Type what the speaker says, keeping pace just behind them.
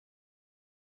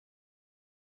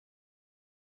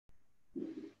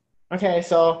Okay,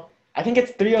 so I think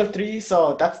it's 3:03,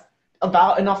 so that's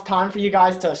about enough time for you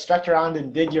guys to stretch around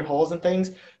and dig your holes and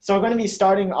things. So we're going to be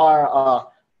starting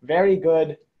very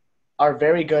good our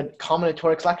very good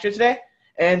combinatorics lecture today.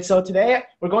 And so today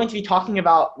we're going to be talking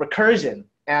about recursion.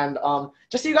 And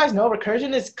just so you guys know,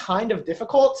 recursion is kind of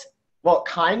difficult. Well,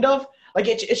 kind of. Like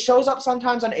it shows up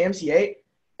sometimes on AMC8.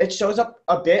 It shows up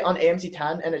a bit on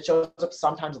AMC10, and it shows up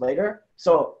sometimes later.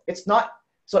 So it's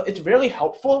really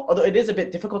helpful, although it is a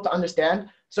bit difficult to understand.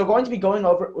 So we're going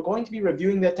to be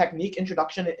reviewing the technique,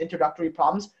 introduction, and introductory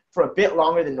problems for a bit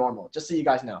longer than normal, just so you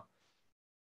guys know.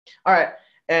 All right,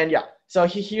 and yeah, so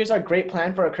here's our great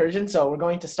plan for recursion. So we're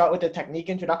going to start with the technique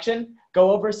introduction,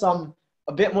 go over some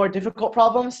a bit more difficult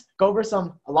problems, go over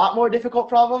some a lot more difficult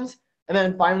problems, and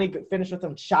then finally finish with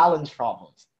some challenge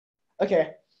problems.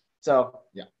 Okay, so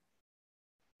yeah.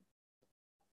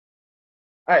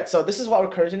 All right, so this is what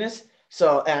recursion is.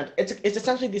 So, and it's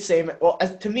essentially the same, well,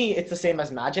 to me, it's the same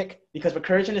as magic, because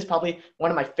recursion is probably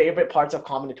one of my favorite parts of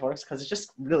combinatorics because it's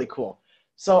just really cool.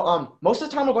 So most of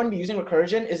the time we're going to be using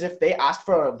recursion is if they ask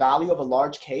for a value of a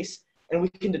large case and we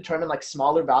can determine like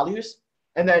smaller values.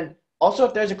 And then also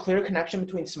if there's a clear connection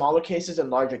between smaller cases and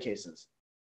larger cases.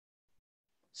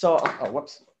 So,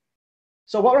 whoops.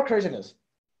 So what recursion is?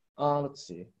 Let's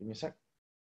see, give me a sec.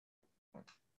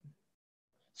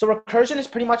 So recursion is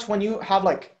pretty much when you have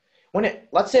like,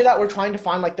 let's say that we're trying to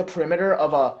find like the perimeter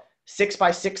of a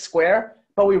 6x6 square,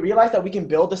 but we realize that we can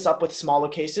build this up with smaller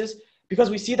cases because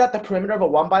we see that the perimeter of a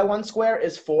 1x1 square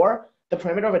is 4, the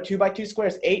perimeter of a 2x2 square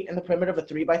is 8, and the perimeter of a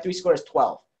 3x3 square is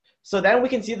 12. So then we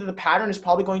can see that the pattern is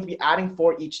probably going to be adding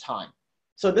 4 each time.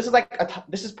 So this is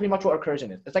this is pretty much what recursion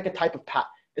is. It's like a type of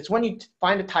it's when you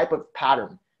find a type of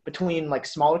pattern between like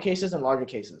smaller cases and larger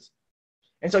cases.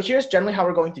 And so here's generally how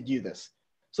we're going to do this.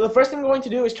 So the first thing we're going to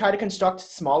do is try to construct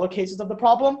smaller cases of the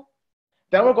problem.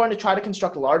 Then we're going to try to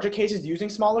construct larger cases using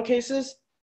smaller cases.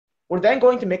 We're then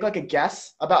going to make like a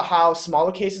guess about how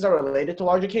smaller cases are related to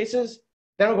larger cases.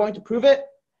 Then we're going to prove it.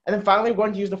 And then finally, we're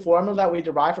going to use the formula that we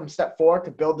derived from step 4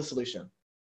 to build the solution.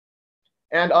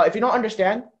 And if you don't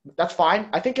understand, that's fine.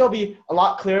 I think it'll be a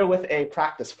lot clearer with a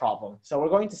practice problem. So we're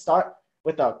going to start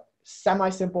with a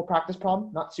semi-simple practice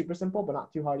problem, not super simple, but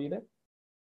not too hard either.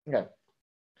 Okay.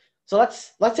 So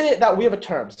let's say that we have a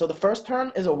term. So the first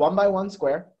term is a 1x1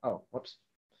 square. Oh, whoops.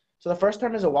 So the first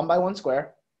term is a 1x1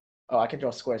 square. Oh, I can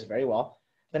draw squares very well.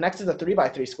 The next is a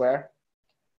 3x3 square.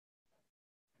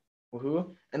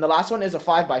 Woohoo. And the last one is a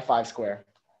 5x5 square.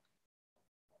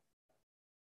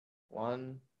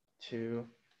 1, 2,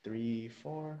 3,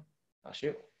 4. Oh,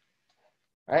 shoot.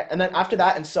 All right. And then after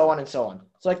that, and so on and so on.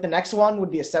 So like the next one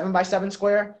would be a 7x7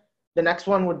 square. The next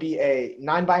one would be a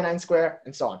 9x9 square,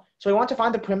 and so on. So we want to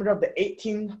find the perimeter of the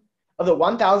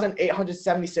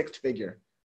 1,876th figure.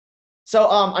 So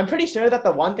I'm pretty sure that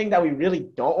the one thing that we really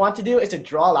don't want to do is to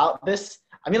draw out this.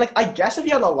 I mean, like, I guess if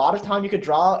you had a lot of time, you could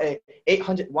draw a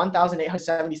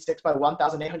 1,876 by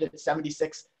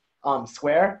 1,876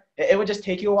 square. It would just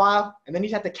take you a while, and then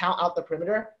you'd have to count out the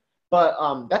perimeter. But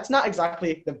that's not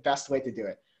exactly the best way to do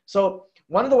it. So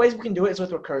one of the ways we can do it is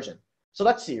with recursion. So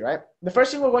let's see, right? The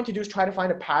first thing we're going to do is try to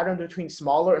find a pattern between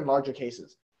smaller and larger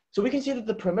cases. So we can see that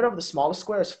the perimeter of the smallest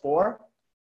square is 4.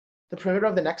 The perimeter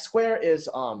of the next square is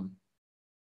 12.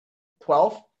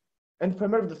 And the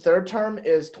perimeter of the third term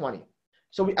is 20.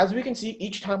 So as we can see,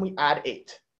 each time we add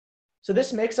 8. So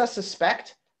this makes us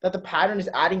suspect that the pattern is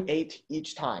adding 8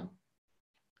 each time.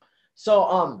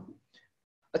 So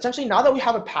essentially, now that we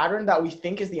have a pattern that we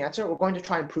think is the answer, we're going to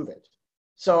try and prove it.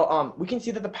 So we can see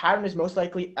that the pattern is most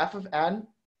likely f of n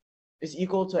is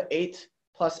equal to 8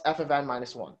 plus f of n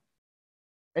minus 1.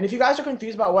 And if you guys are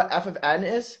confused about what f of n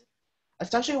is,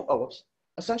 essentially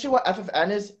what f of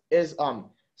n is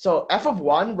so f of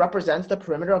 1 represents the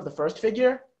perimeter of the first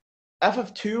figure, f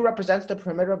of 2 represents the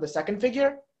perimeter of the second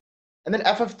figure, and then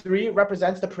f of 3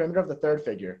 represents the perimeter of the third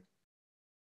figure.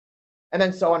 And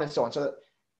then so on and so on.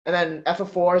 And then f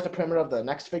of 4 is the perimeter of the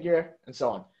next figure, and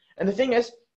so on. And the thing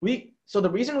is, so the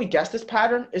reason we guess this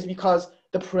pattern is because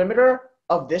the perimeter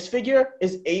of this figure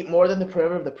is 8 more than the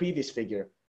perimeter of the previous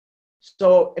figure.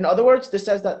 So in other words, this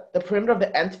says that the perimeter of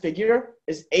the nth figure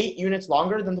is 8 units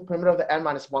longer than the perimeter of the n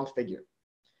minus 1th figure.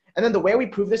 And then the way we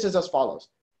prove this is as follows.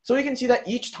 So we can see that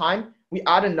each time we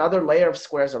add another layer of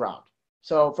squares around.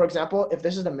 So for example, if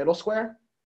this is the middle square,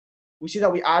 we see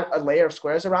that we add a layer of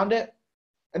squares around it.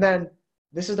 And then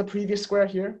this is the previous square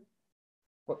here.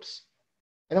 Whoops.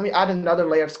 And then we add another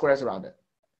layer of squares around it.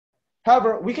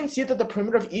 However, we can see that the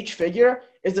perimeter of each figure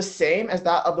is the same as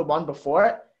that of the one before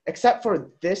it, except for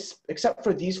these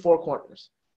four corners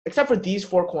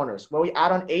where we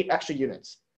add on 8 extra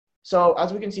units. So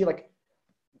as we can see, like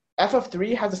f of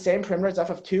 3 has the same perimeter as f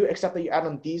of 2, except that you add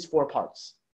on these 4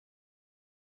 parts,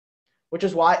 which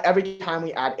is why every time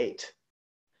we add 8.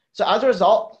 So as a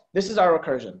result, this is our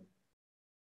recursion.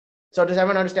 So does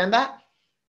everyone understand that?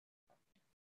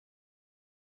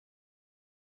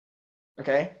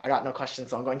 Okay, I got no questions,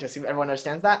 so I'm going to assume everyone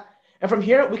understands that. And from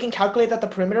here, we can calculate that the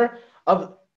perimeter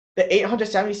of the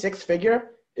 876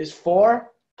 figure is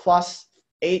 4 plus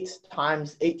 8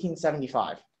 times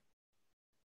 1875.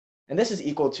 And this is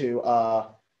equal to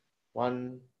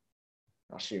 1,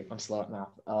 oh shoot, I'm slow at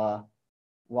math.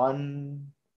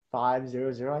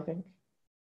 1500, I think.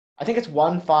 I think it's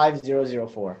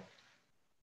 15004.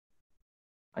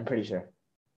 I'm pretty sure.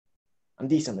 I'm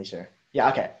decently sure. Yeah,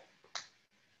 okay.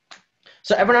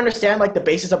 So everyone understand like the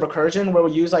basis of recursion where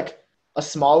we use like a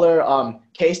smaller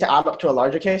case to add up to a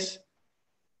larger case?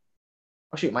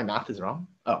 Oh shoot, my math is wrong.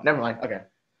 Oh, never mind, okay.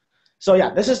 So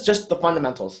yeah, this is just the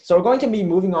fundamentals. So we're going to be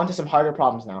moving on to some harder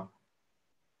problems now.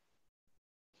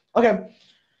 Okay,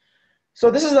 so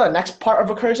this is the next part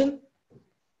of recursion.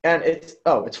 And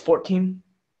it's 14.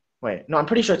 Wait, no, I'm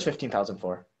pretty sure it's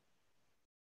 15,004.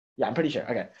 Yeah, I'm pretty sure,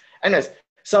 okay. Anyways,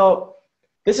 so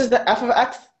this is the f of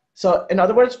x. So in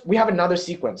other words, we have another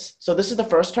sequence. So this is the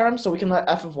first term, so we can let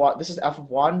f of 1, this is f of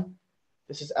 1,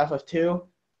 this is f of 2,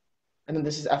 and then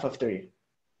this is f of 3.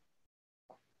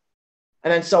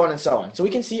 And then so on and so on. So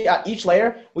we can see at each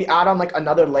layer, we add on like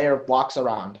another layer of blocks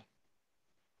around.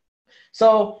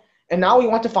 So, and now we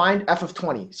want to find f of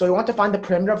 20. So we want to find the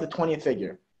perimeter of the 20th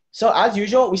figure. So as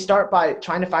usual, we start by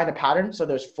trying to find a pattern. So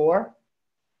there's 4.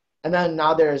 And then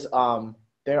now there's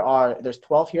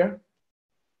 12 here.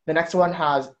 The next one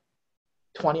has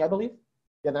 20, I believe.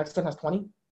 Yeah, the next one has 20.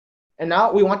 And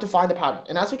now we want to find the pattern.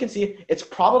 And as we can see, it's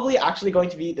probably actually going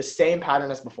to be the same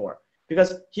pattern as before.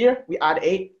 Because here we add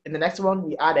 8, in the next one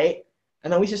we add 8,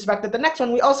 and then we suspect that the next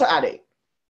one we also add 8.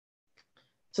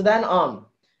 So then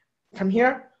from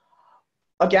here,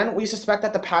 again, we suspect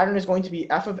that the pattern is going to be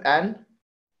f of n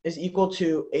is equal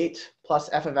to 8 plus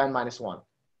f of n minus 1.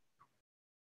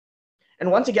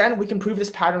 And once again, we can prove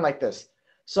this pattern like this.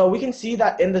 So we can see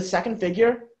that in the second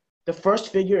figure, the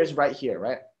first figure is right here,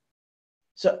 right?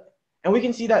 So, and we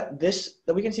can see that this side,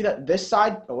 we can see that this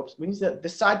side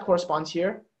corresponds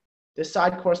here, this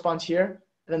side corresponds here,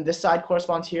 and then this side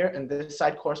corresponds here, and this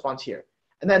side corresponds here.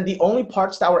 And then the only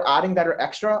parts that we're adding that are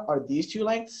extra are these 2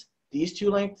 lengths, these 2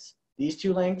 lengths, these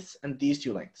 2 lengths, and these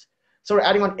 2 lengths. So we're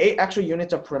adding on 8 extra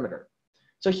units of perimeter.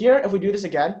 So here, if we do this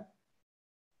again,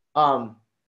 oh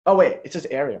wait, it says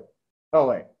area. Oh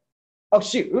wait. Oh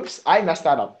shoot, oops, I messed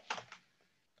that up.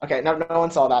 Okay, no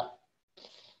one saw that.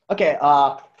 Okay,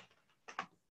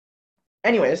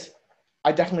 anyways,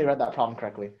 I definitely read that problem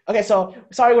correctly. Okay, so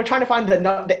sorry, we're trying to find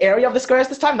the area of the squares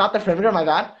this time, not the perimeter, my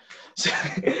bad.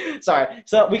 Sorry,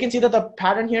 so we can see that the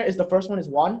pattern here is the first one is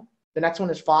 1, the next one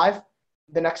is 5,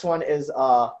 the next one is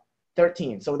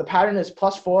 13. So the pattern is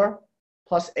plus 4,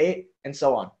 plus 8, and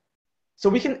so on.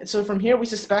 So from here we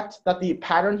suspect that the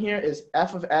pattern here is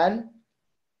f of n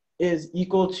is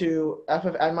equal to f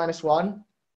of n minus 1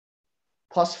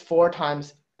 plus 4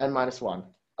 times n minus 1.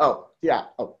 Oh, yeah.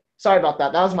 Oh, sorry about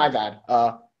that. That was my bad.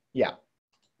 Yeah. Let's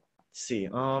see.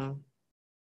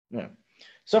 Yeah.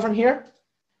 So from here,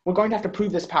 we're going to have to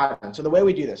prove this pattern. So the way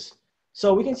we do this.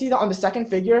 So we can see that on the second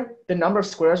figure, the number of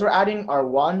squares we're adding are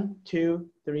 1, 2,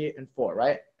 3, and 4,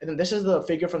 right? And then this is the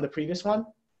figure from the previous one.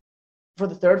 For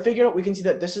the third figure, we can see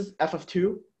that this is f of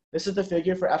 2. This is the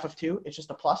figure for f of 2. It's just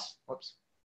a plus. Whoops.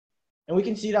 And we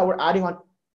can see that we're adding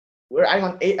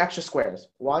on 8 extra squares.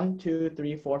 1, 2,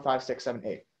 3, 4, 5, 6, 7,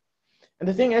 8. And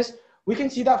the thing is, we can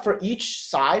see that for each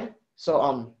side.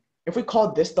 So if we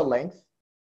call this the length,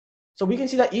 so we can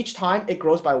see that each time it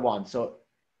grows by 1. So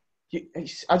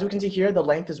as we can see here, the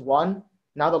length is 1.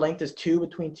 Now the length is 2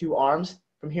 between 2 arms.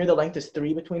 From here, the length is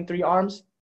 3 between 3 arms.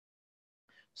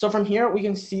 So from here, we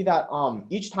can see that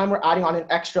each time we're adding on an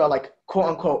extra, like, quote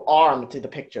unquote, arm to the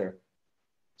picture.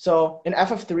 So in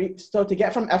f of 3, so to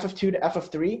get from f of 2 to f of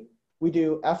 3, we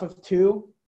do f of 2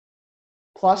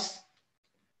 plus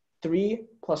 3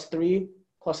 plus 3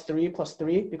 plus 3 plus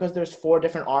 3, because there's 4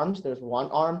 different arms. There's 1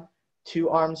 arm, 2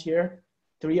 arms here,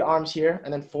 3 arms here,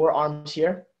 and then 4 arms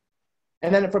here.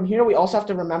 And then from here, we also have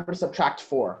to remember to subtract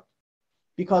 4,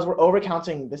 because we're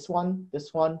overcounting this one,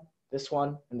 this one, this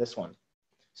one, and this one.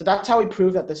 So that's how we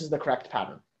prove that this is the correct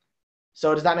pattern.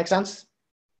 So does that make sense?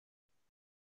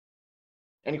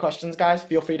 Any questions, guys?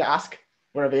 Feel free to ask.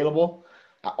 We're available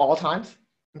at all times.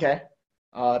 Okay.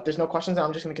 If there's no questions,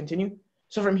 I'm just going to continue.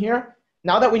 So from here,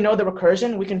 now that we know the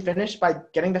recursion, we can finish by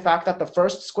getting the fact that the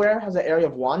first square has an area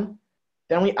of 1.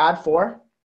 Then we add 4.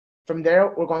 From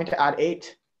there, we're going to add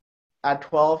 8, add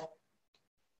 12,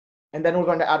 And then we're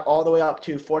going to add all the way up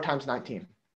to 4 times 19.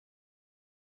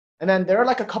 And then there are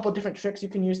like a couple different tricks you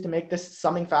can use to make this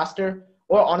summing faster.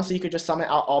 Or honestly, you could just sum it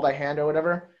out all by hand or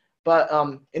whatever. But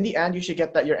in the end, you should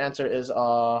get that your answer is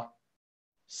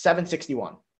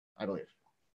 761, I believe.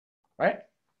 Right?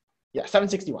 Yeah,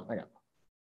 761. I got it.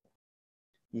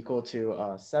 Equal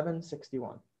to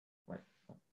 761. Right.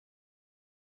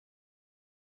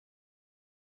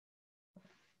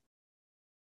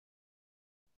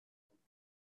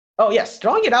 Oh, yes,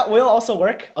 drawing it out will also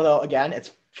work. Although, again,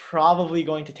 it's probably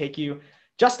going to take you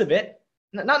just a bit.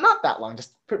 Not that long,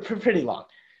 just pretty long.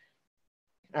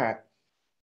 All right.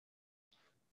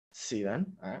 Let's see then.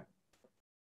 All right.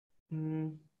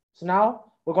 So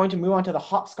now we're going to move on to the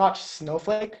hopscotch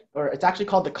snowflake, or it's actually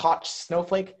called the Koch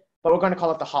snowflake, but we're going to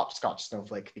call it the hopscotch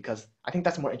snowflake because I think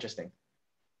that's more interesting.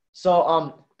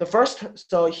 So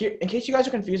so here, in case you guys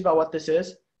are confused about what this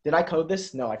is, did I code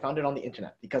this? No, I found it on the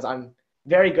internet because I'm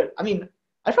very good. I mean,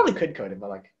 I probably could code it, but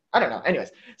like, I don't know.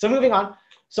 Anyways, so moving on.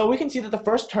 So we can see that the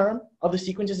first term of the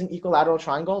sequence is an equilateral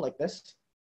triangle like this.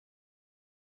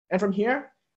 And from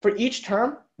here, for each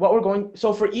term,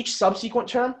 so for each subsequent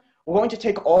term, we're going to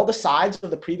take all the sides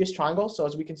of the previous triangle. So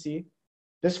as we can see,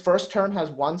 this first term has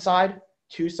 1 side,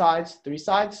 2 sides, 3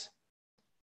 sides.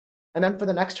 And then for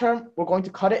the next term, we're going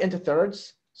to cut it into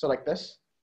thirds. So like this.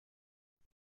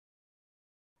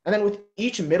 And then with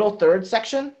each middle third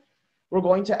section, we're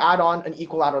going to add on an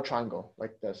equilateral triangle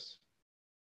like this.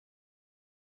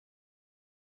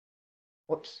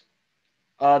 Whoops.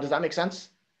 Does that make sense?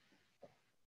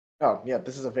 Oh, yeah,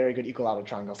 this is a very good equilateral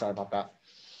triangle. Sorry about that.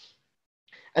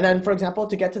 And then, for example,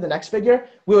 to get to the next figure,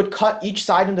 we would cut each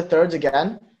side into thirds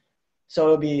again. So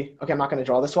it would be, okay, I'm not going to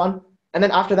draw this one. And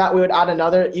then after that, we would add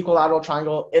another equilateral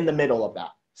triangle in the middle of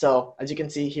that. So as you can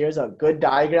see, here's a good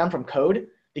diagram from code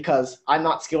because I'm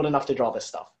not skilled enough to draw this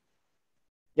stuff.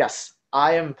 Yes,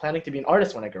 I am planning to be an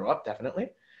artist when I grow up, definitely.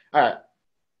 All right.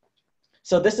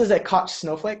 So this is a Koch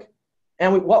snowflake.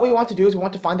 And what we want to do is we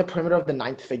want to find the perimeter of the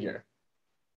 9th figure.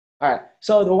 All right,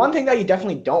 so the one thing that you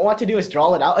definitely don't want to do is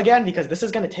draw it out again because this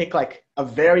is going to take like a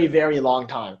very, very long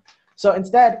time. So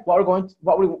instead, what we're going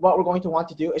to want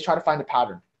to do is try to find a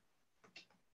pattern.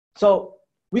 So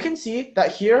we can see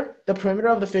that here, the perimeter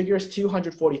of the figure is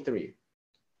 243.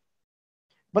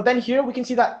 But then here, we can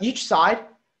see that each side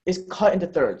is cut into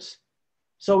thirds.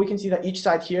 So we can see that each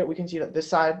side here, we can see that this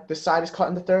side is cut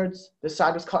into thirds, this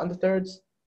side was cut into thirds,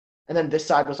 and then this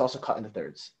side was also cut into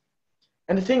thirds.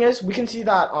 And the thing is, we can see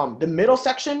that the middle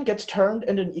section gets turned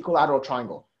into an equilateral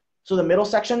triangle. So the middle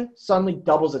section suddenly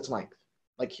doubles its length,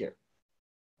 like here.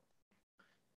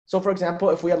 So for example,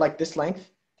 if we had like this length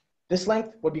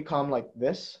would become like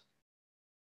this,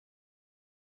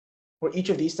 where each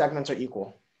of these segments are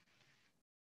equal.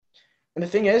 And the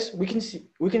thing is, we can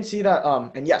see that,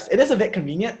 and yes, it is a bit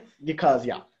convenient because,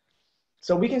 yeah.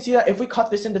 So we can see that if we cut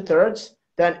this into thirds,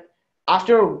 then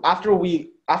after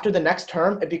the next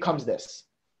term, it becomes this.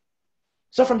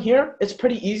 So from here, it's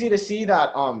pretty easy to see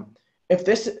that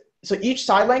so each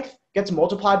side length gets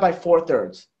multiplied by 4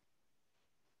 thirds.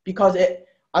 Because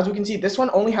as we can see, this one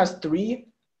only has three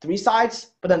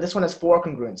sides, but then this one has 4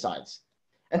 congruent sides.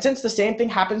 And since the same thing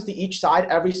happens to each side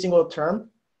every single term,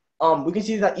 we can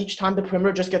see that each time the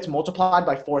perimeter just gets multiplied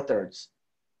by 4 thirds.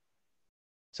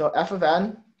 So f of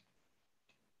n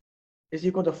is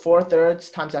equal to 4 thirds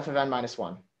times f of n minus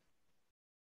 1.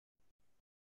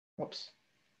 Whoops.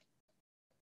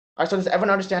 All right, so does everyone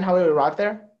understand how we arrived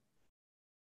there?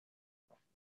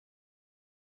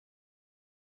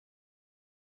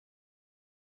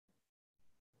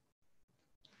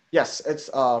 Yes, it's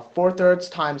 4 thirds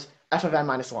times f of n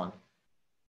minus 1.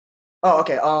 Oh,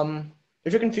 okay.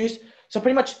 If you're confused, so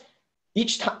pretty much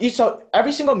so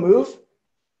every single move,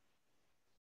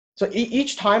 so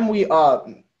each time we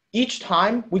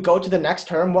go to the next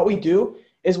term, what we do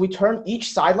is we turn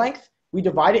each side length, we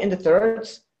divide it into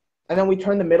thirds, and then we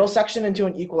turn the middle section into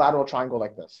an equilateral triangle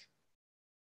like this.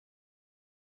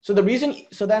 So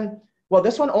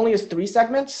this one only has 3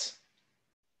 segments.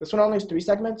 This one only has 3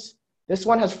 segments. This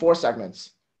one has 4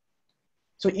 segments.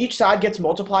 So each side gets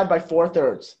multiplied by 4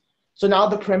 thirds. So now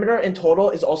the perimeter in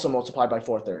total is also multiplied by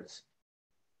 4 thirds.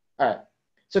 All right.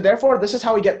 So therefore, this is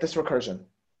how we get this recursion.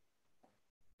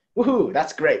 Woohoo,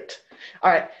 that's great.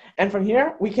 All right. And from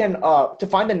here, we can, to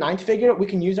find the 9th figure, we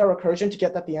can use our recursion to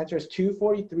get that the answer is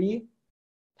 243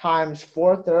 times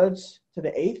 4 thirds to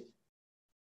the 8th.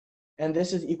 And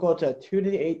this is equal to 2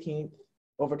 to the 18th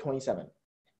over 27.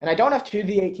 And I don't have 2 to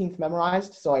the 18th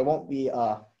memorized, so I won't be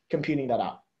computing that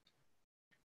out.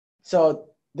 So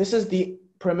this is the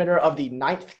perimeter of the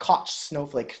 9th Koch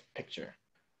snowflake picture.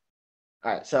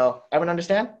 All right, so everyone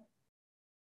understand?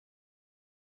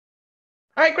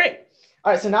 All right, great.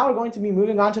 All right, so now we're going to be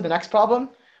moving on to the next problem,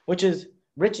 which is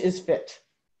Rich is fit.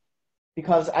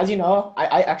 Because as you know,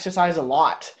 I exercise a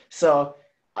lot. So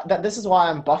this is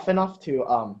why I'm buff enough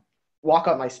to walk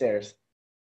up my stairs.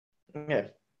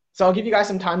 Okay, so I'll give you guys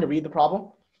some time to read the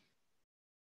problem.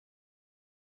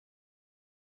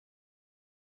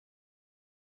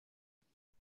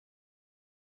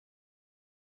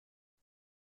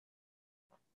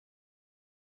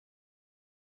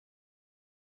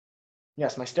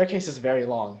 Yes, my staircase is very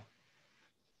long.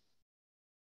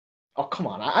 Oh, come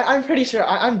on. I'm pretty sure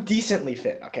I'm decently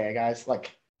fit, okay, guys?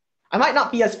 Like, I might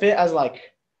not be as fit as,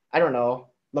 like, I don't know,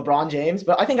 LeBron James,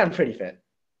 but I think I'm pretty fit.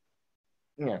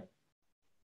 Yeah.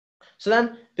 So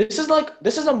then this is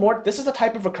the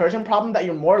type of recursion problem that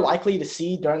you're more likely to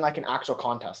see during like an actual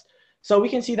contest. So we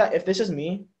can see that if this is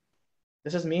me,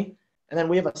 and then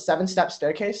we have a 7-step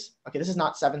staircase. Okay, this is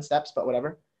not 7 steps, but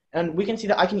whatever. And we can see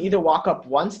that I can either walk up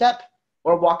 1 step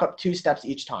or walk up 2 steps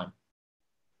each time.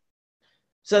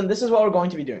 So then this is what we're going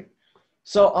to be doing.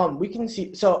 So we can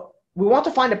see, so we want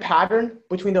to find a pattern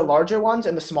between the larger ones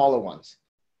and the smaller ones.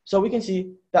 So we can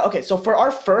see that, okay, so for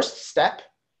our first step,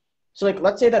 so like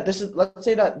let's say that this is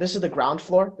the ground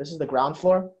floor, this is the ground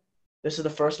floor, this is the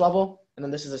first level, and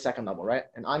then this is the second level, right?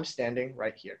 And I'm standing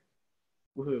right here.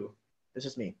 Woohoo. This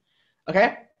is me.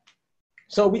 Okay?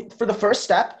 So for the first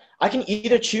step, I can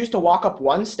either choose to walk up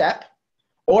 1 step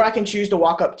or I can choose to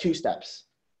walk up 2 steps.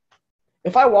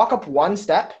 If I walk up 1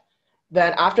 step,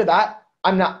 then after that,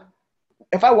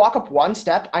 if I walk up 1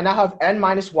 step, I now have n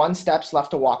minus 1 steps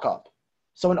left to walk up.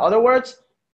 So in other words,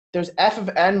 there's f of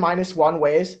n minus 1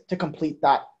 ways to complete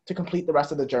the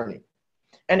rest of the journey.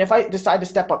 And if I decide to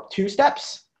step up 2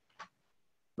 steps,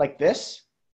 like this,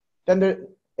 then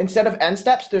instead of n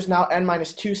steps, there's now n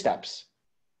minus 2 steps.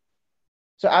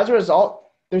 So as a result,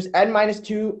 there's n minus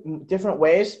 2 different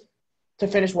ways to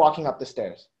finish walking up the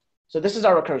stairs. So this is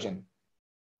our recursion.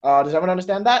 Does everyone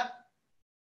understand that?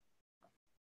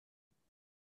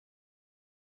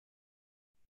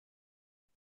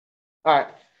 All right.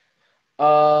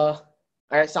 All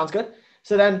right, sounds good.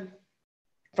 So then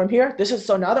from here,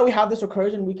 so now that we have this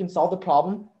recursion, we can solve the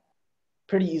problem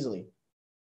pretty easily.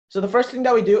 So the first thing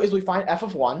that we do is we find f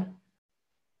of 1.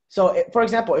 So for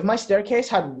example, if my staircase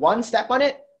had 1 step on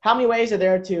it, how many ways are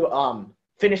there to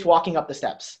finish walking up the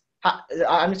steps?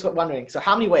 I'm just wondering, so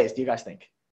how many ways do you guys think?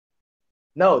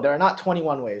 No, there are not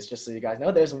 21 ways, just so you guys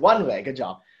know. There's 1 way, good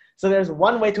job. So there's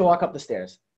 1 way to walk up the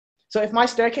stairs. So if my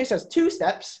staircase has 2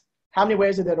 steps, how many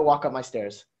ways are there to walk up my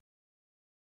stairs?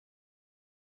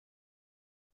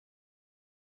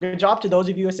 Good job to those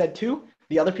of you who said 2.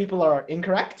 The other people are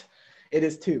incorrect. It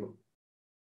is 2.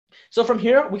 So from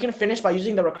here, we can finish by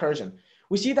using the recursion.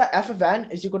 We see that f of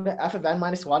n is equal to f of n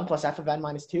minus 1 plus f of n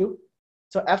minus 2.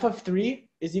 So f of 3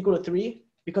 is equal to 3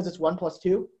 because it's 1 plus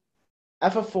 2.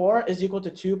 F of 4 is equal to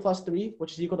 2 plus 3,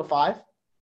 which is equal to 5.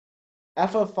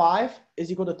 F of 5 is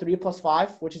equal to 3 plus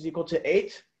 5, which is equal to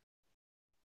 8.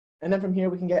 And then from here,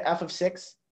 we can get f of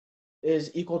 6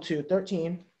 is equal to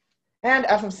 13. And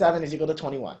f of 7 is equal to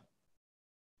 21.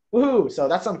 Woohoo! So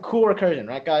that's some cool recursion,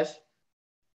 right, guys?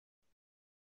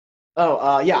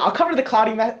 Oh, yeah, I'll cover the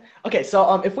cloudy method. Okay,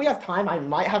 so if we have time, I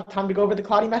might have time to go over the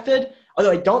cloudy method,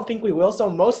 although I don't think we will, so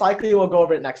most likely we'll go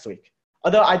over it next week.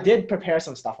 Although I did prepare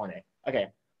some stuff on it. Okay,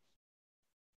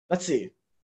 let's see.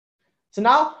 So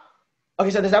now,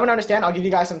 okay, so does everyone understand? I'll give you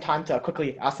guys some time to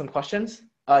quickly ask some questions.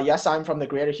 Yes, I'm from the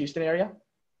greater Houston area.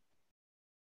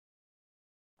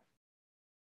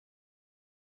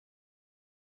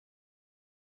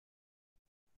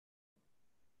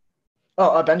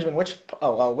 Oh, Benjamin,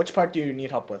 which part do you need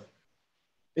help with?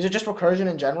 Is it just recursion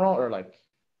in general or like?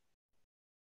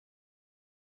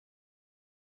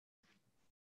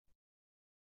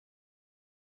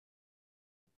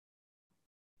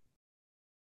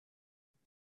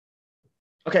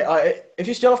 Okay, if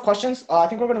you still have questions, I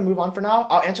think we're going to move on for now.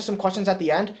 I'll answer some questions at the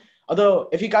end. Although,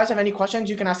 if you guys have any questions,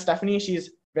 you can ask Stephanie.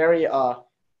 She's very,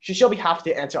 she'll be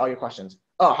happy to answer all your questions.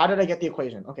 Oh, how did I get the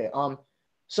equation? Okay,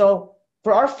 so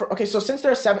for our, so since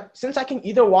there's 7, since I can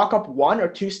either walk up 1 or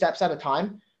 2 steps at a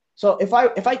time. So if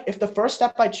the first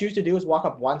step I choose to do is walk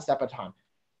up 1 step at a time.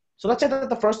 So let's say that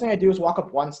the first thing I do is walk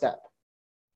up 1 step.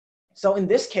 So in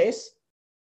this case,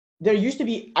 I used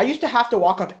to have to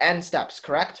walk up n steps,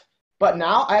 correct? But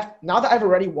now that I've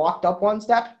already walked up 1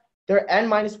 step, there are n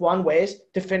minus 1 ways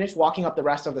to finish walking up the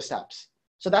rest of the steps.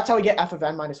 So that's how we get f of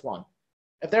n minus 1.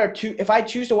 If I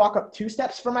choose to walk up 2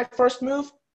 steps for my first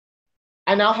move,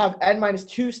 I now have n minus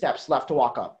 2 steps left to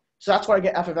walk up. So that's where I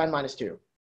get f of n minus 2.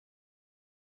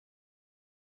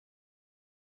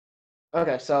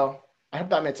 Okay, so I hope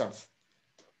that made sense.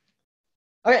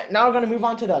 Okay, now we're going to move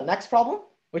on to the next problem.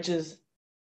 which is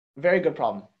a very good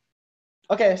problem.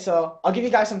 Okay, so I'll give you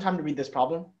guys some time to read this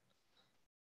problem.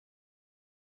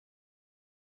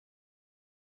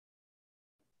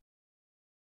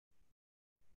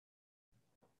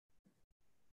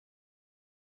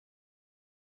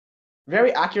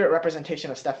 Very accurate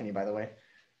representation of Stephanie, by the way.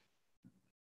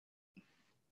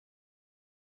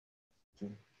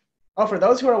 Oh, for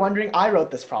those who are wondering, I wrote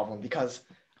this problem because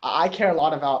I care a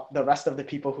lot about the rest of the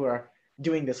people who are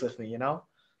doing this with me, you know?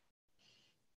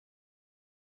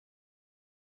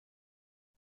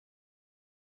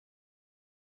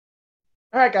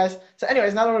 All right, guys. So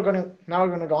anyways, now we're going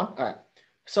to go on. All right.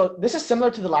 So this is similar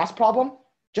to the last problem,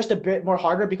 just a bit more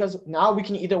harder because now we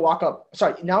can either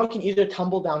now we can either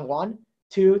tumble down 1,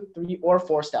 2, 3, or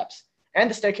 4 steps. And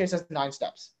the staircase has 9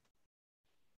 steps.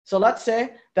 So let's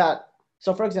say that,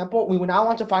 so for example, we now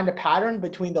want to find a pattern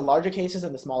between the larger cases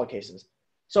and the smaller cases.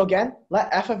 So again, let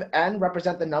f of n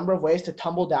represent the number of ways to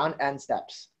tumble down n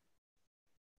steps.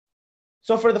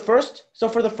 So for the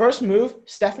first move,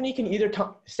 Stephanie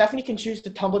can choose to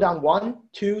tumble down 1,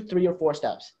 2, 3, or 4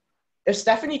 steps. If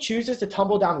Stephanie chooses to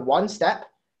tumble down 1 step,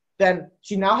 then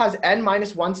she now has n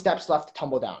minus 1 steps left to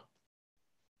tumble down.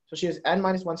 So she has n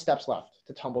minus 1 steps left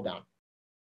to tumble down.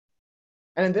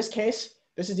 And in this case,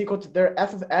 this is equal to their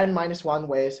f of n minus 1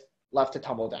 ways left to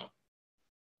tumble down.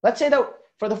 Let's say that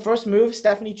for the first move,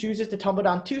 Stephanie chooses to tumble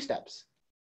down 2 steps.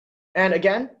 And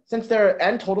again, since there are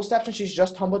n total steps and she's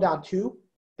just tumbled down 2,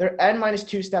 there are n minus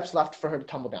 2 steps left for her to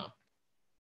tumble down.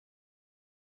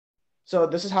 So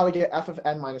this is how we get f of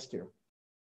n minus 2.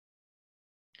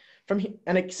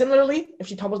 And similarly, if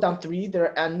she tumbles down 3, there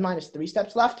are n minus 3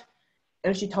 steps left.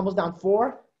 And if she tumbles down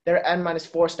 4, there are n minus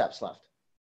 4 steps left.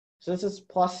 So this is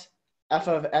plus f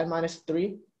of n minus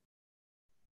 3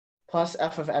 plus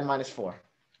f of n minus 4.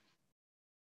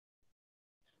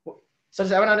 So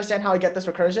does everyone understand how I get this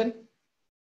recursion?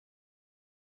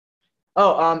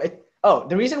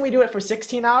 The reason we do it for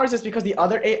 16 hours is because the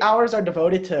other 8 hours are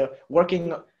devoted to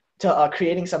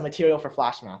creating some material for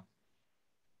Flashmath.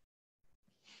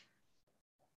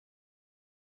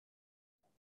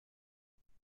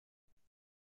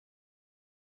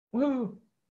 Woo!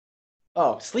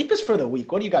 Oh, sleep is for the weak.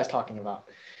 What are you guys talking about?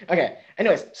 Okay.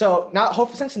 Anyways, so now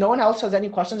since no one else has any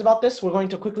questions about this, we're going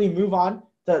to quickly move on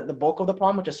to the bulk of the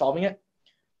problem, which is solving it.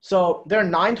 So there are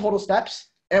 9 total steps,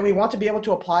 and we want to be able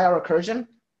to apply our recursion.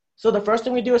 So the first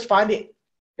thing we do is find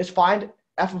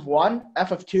f of 1,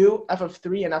 f of 2, f of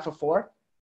 3, and f of 4.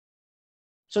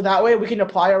 So that way we can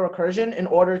apply our recursion in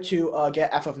order to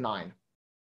get f of 9,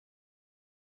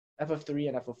 f of 3,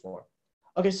 and f of 4.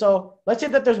 Okay, so let's say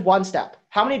that there's 1 step.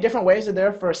 How many different ways are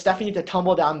there for Stephanie to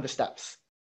tumble down the steps?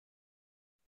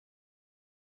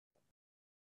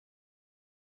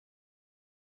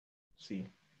 Let's see.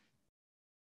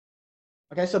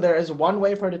 Okay, so there is 1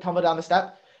 way for her to tumble down the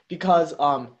step because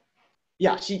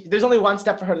there's only 1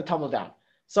 step for her to tumble down.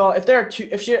 So if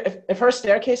her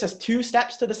staircase has 2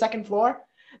 steps to the 2nd floor,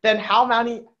 then how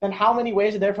many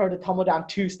ways are there for her to tumble down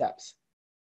 2 steps?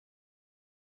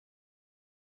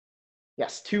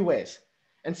 Yes, 2 ways.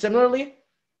 And similarly,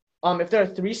 if there are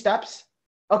 3 steps,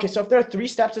 okay, so if there are 3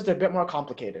 steps, it's a bit more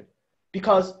complicated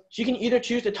because she can either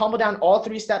choose to tumble down all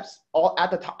 3 steps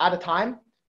at a time,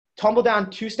 tumble down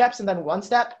 2 steps and then 1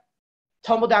 step,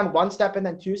 tumble down 1 step and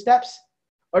then 2 steps,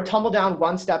 or tumble down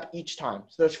 1 step each time.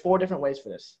 So there's 4 different ways for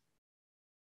this.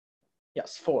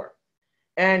 Yes, 4.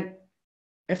 And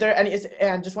if there are any,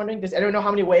 and just wondering, does anyone know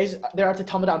how many ways there are to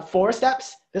tumble down 4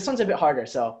 steps? This one's a bit harder,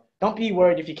 so don't be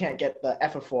worried if you can't get the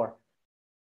f of 4.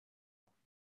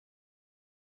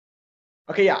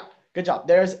 Okay, yeah, good job.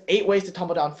 There's 8 ways to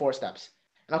tumble down 4 steps.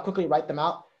 And I'll quickly write them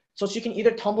out. So she can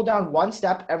either tumble down 1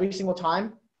 step every single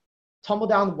time, tumble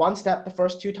down 1 step the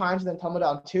first 2 times, then tumble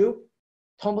down 2,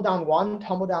 tumble down 1,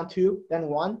 tumble down 2, then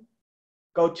 1,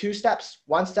 go 2 steps,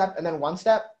 1 step, and then 1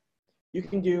 step. You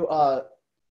can do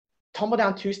tumble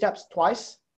down 2 steps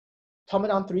twice, tumble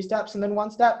down 3 steps and then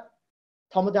 1 step,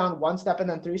 tumble down 1 step and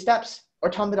then 3 steps, or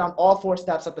tumble down all 4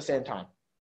 steps at the same time.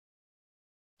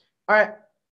 All right,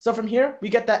 so from here, we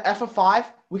get that f of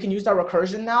 5. We can use our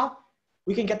recursion now.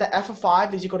 We can get that f of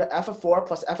 5 is equal to f of 4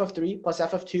 plus f of 3 plus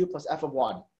f of 2 plus f of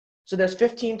 1. So there's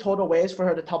 15 total ways for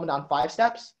her to tumble down 5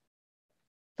 steps.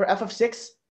 For f of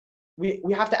 6, we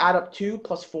have to add up 2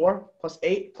 plus 4 plus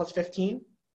 8 plus 15.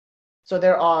 So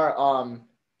there are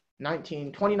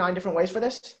 29 different ways for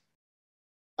this.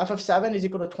 F of 7 is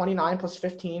equal to 29 plus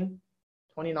 15,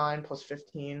 29 plus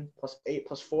 15 plus 8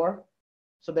 plus 4.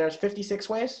 So there's 56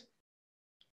 ways.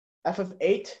 F of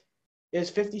 8 is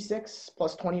 56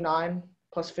 plus 29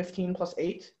 plus 15 plus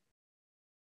 8.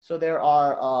 So there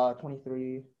are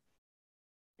 23,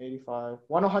 85,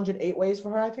 108 ways for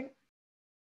her, I think.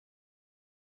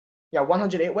 Yeah,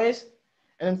 108 ways.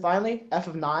 And then finally, f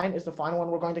of 9 is the final one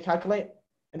we're going to calculate.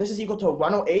 And this is equal to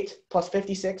 108 plus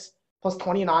 56 plus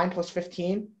 29 plus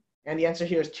 15. And the answer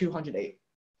here is 208.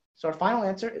 So our final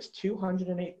answer is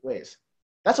 208 ways.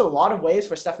 That's a lot of ways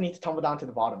for Stephanie to tumble down to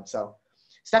the bottom. So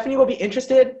Stephanie will be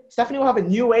interested. Stephanie will have a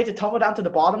new way to tumble down to the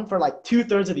bottom for like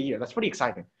 2/3 of the year. That's pretty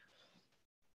exciting.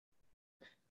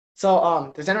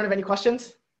 So does anyone have any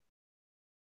questions?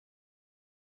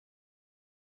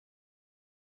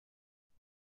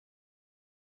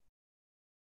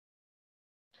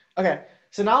 Okay,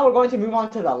 so now we're going to move on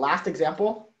to the last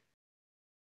example.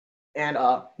 And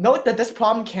note that this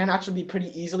problem can actually be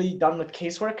pretty easily done with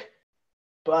casework.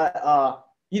 But,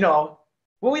 you know,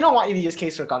 well, we don't want you to use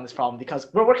casework on this problem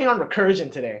because we're working on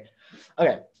recursion today.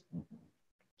 Okay.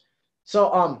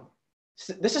 So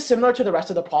this is similar to the rest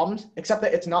of the problems, except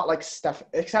that it's not like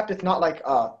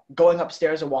going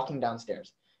upstairs or walking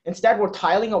downstairs. Instead, we're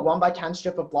tiling a 1x10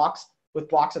 strip of blocks with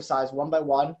blocks of size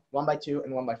 1x1, 1x2,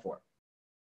 and 1x4.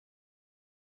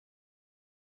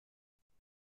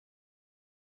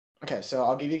 Okay, so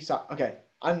I'll give you some, okay.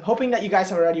 I'm hoping that you guys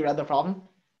have already read the problem,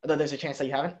 although there's a chance that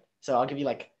you haven't. So I'll give you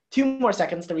like 2 more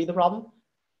seconds to read the problem.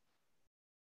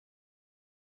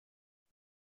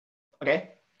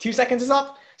 Okay, 2 seconds is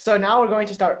up. So now we're going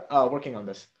to start working on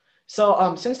this. So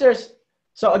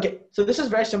so this is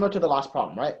very similar to the last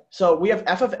problem, right? So we have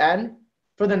f of n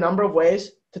for the number of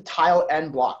ways to tile n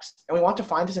blocks. And we want to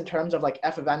find this in terms of like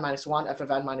f of n minus 1, f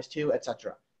of n minus 2,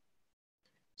 etc.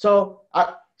 So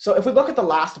if we look at the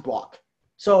last block,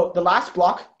 so the last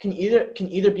block can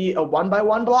either be a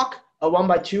 1x1 block, a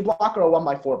 1x2 block, or a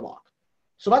 1x4 block.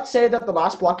 So let's say that the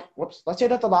last block, let's say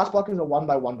that the last block is a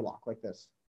 1x1 block like this.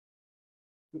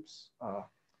 Oops.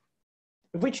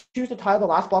 If we choose to tile the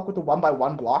last block with the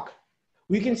 1x1 block,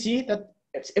 we can see that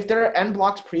if there are n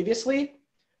blocks previously,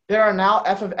 there are now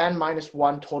f of n minus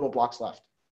 1 total blocks left.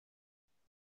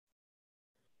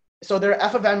 So there are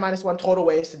f of n minus 1 total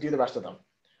ways to do the rest of them.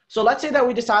 So let's say that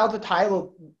we decide to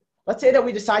tile,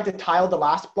 the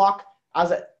last block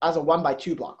as a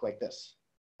 1x2 block like this.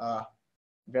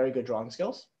 Very good drawing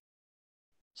skills.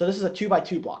 So this is a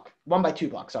 2x2 block, 1x2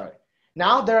 block, sorry.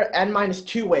 Now there are n minus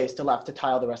 2 ways left to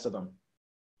tile the rest of them.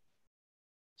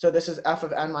 So this is f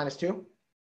of n minus 2.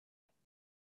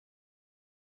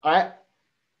 All right.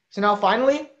 So now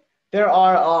finally, there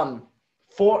are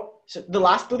so the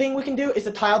last thing we can do is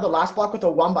to tile the last block with a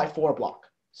 1x4 block.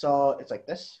 So it's like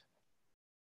this.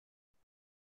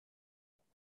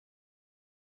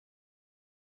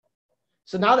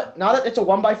 So now that it's a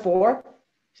 1x4,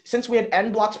 since we had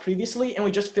n blocks previously and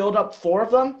we just filled up 4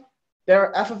 of them, there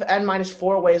are f of n minus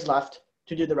 4 ways left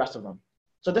to do the rest of them.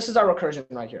 So this is our recursion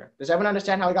right here. Does everyone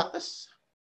understand how we got this?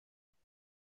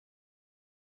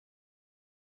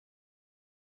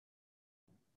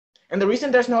 And the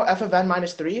reason there's no f of n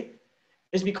minus 3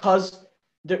 is because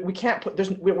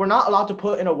we're not allowed to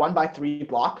put in a 1x3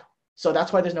 block. So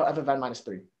that's why there's no f of n minus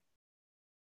 3.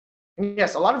 And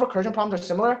yes, a lot of recursion problems are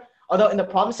similar, although in the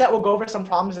problem set, we'll go over some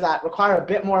problems that require a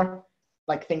bit more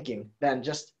like thinking than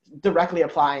just directly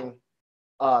applying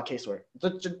casework,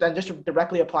 than just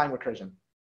directly applying recursion.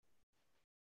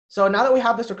 So now that we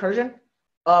have this recursion,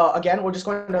 again, we're just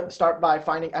going to start by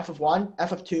finding f of 1,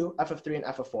 f of 2, f of 3, and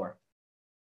f of 4.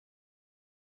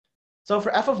 So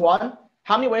for f of 1,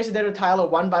 how many ways are there to tile a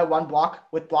 1x1 block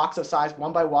with blocks of size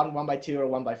 1x1, 1x2, or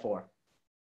 1x4?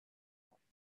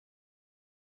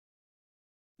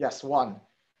 Yes, 1.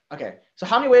 Okay, so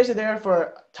how many ways are there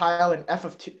for tile in f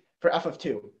of 2? For f of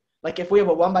 2, like if we have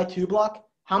a 1x2 block,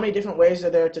 how many different ways are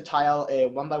there to tile a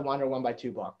 1x1 or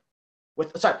 1x2 block?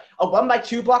 A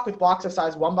 1x2 block with blocks of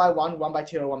size 1x1,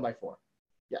 1x2, or 1x4.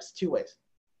 Yes, 2 ways.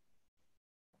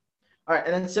 All right,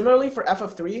 and then similarly for f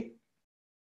of 3,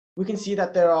 we can see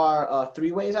that there are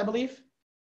 3 ways, I believe.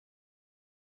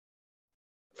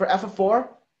 For f of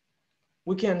 4,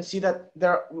 we can see that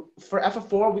for f of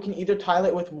 4, we can either tile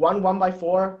it with 1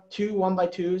 1x4, 2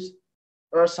 1x2s,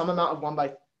 or some amount of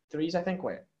 1x3s, I think.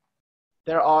 Wait.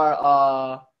 There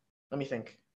are, let me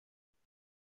think.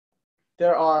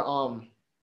 There are,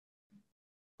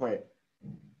 wait.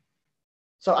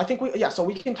 So I think so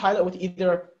we can tile it with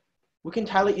either,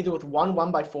 with 1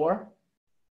 1x4.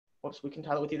 Whoops, we can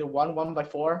tile it with either 1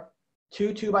 1x4,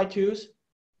 2 2x2s,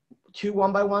 2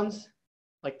 1x1s,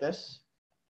 like this.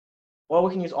 Or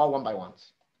we can use all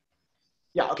 1x1s.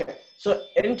 Yeah, okay. So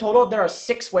in total, there are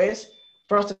 6 ways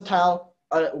for us to tile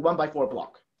a 1x4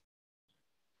 block.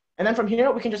 And then from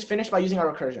here, we can just finish by using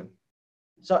our recursion.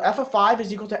 So f of 5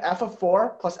 is equal to f of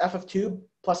 4 plus f of 2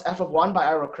 plus f of 1 by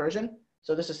our recursion.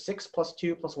 So this is 6 plus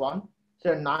 2 plus 1. So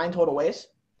there are 9 total ways.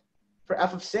 For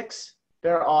f of 6,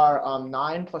 there are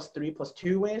 9 plus 3 plus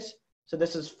 2 ways. So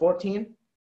this is 14.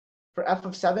 For f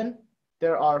of 7,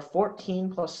 there are 14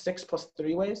 plus 6 plus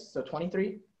 3 ways, so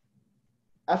 23.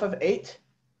 F of 8,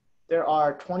 there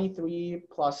are 23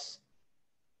 plus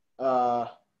 9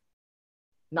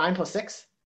 plus 6.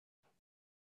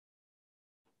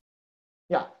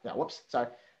 Yeah, whoops, sorry.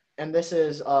 And this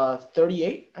is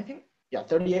 38, I think. Yeah,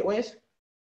 38 ways.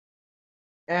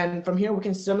 And from here, we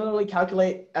can similarly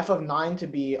calculate f of 9 to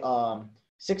be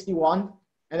 61.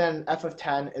 And then f of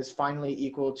 10 is finally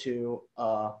equal to,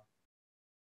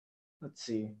 let's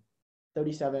see,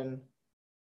 37,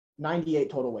 98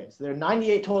 total ways. There are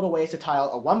 98 total ways to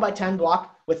tile a 1x10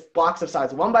 block with blocks of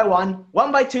size 1x1,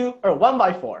 1x2, or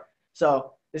 1x4.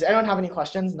 So does anyone have any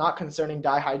questions not concerning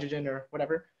dihydrogen or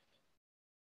whatever?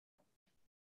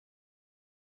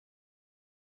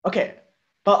 Okay,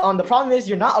 but the problem is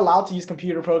you're not allowed to use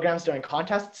computer programs during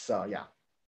contests, so yeah.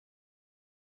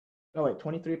 Oh wait,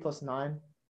 23 plus 9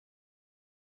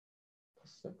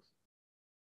 plus 6,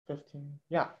 15.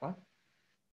 Yeah, what?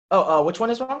 Oh, which one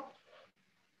is wrong?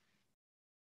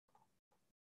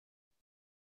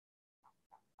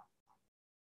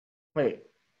 Wait,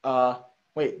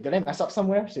 did I mess up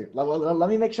somewhere? Shoot, let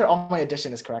me make sure all my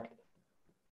addition is correct.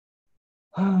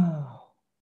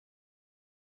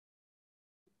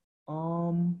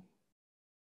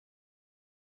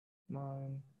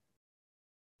 9.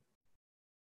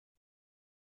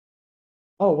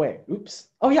 Oh wait, oops.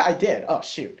 Oh yeah, I did. Oh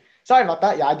shoot. Sorry about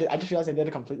that. Yeah, I did. I just realized I did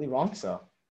it completely wrong. So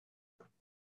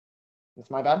that's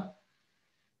my bad.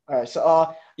 All right.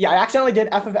 So yeah, I accidentally did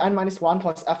f of n minus 1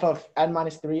 plus f of n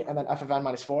minus 3 and then f of n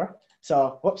minus 4.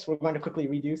 So whoops, we're going to quickly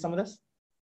redo some of this.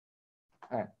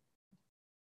 All right.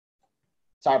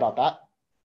 Sorry about that.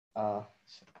 All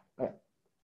right.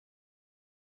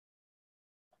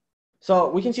 So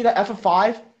we can see that f of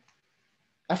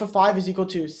 5 is equal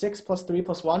to 6 plus 3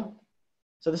 plus 1.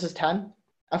 So this is 10.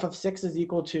 F of 6 is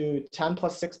equal to 10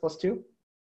 plus 6 plus 2,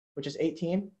 which is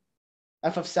 18.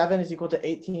 F of 7 is equal to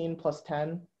 18 plus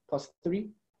 10 plus 3.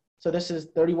 So this is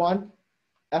 31.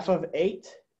 F of 8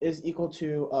 is equal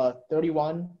to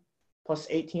 31 plus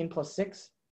 18 plus 6.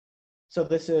 So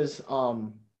this is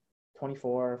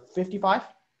 24, 55.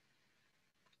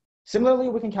 Similarly,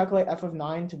 we can calculate f of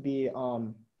 9 to be,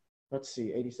 let's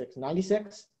see, 86,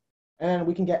 96. And then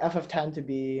we can get f of 10 to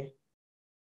be,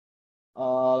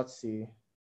 let's see,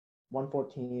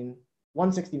 114,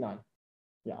 169.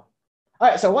 Yeah. All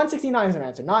right, so 169 is an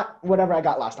answer, not whatever I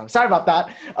got last time. Sorry about that.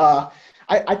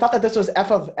 I thought that this was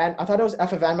f of n. I thought it was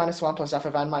f of n minus 1 plus f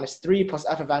of n minus 3 plus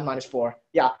f of n minus 4.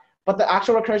 Yeah, but the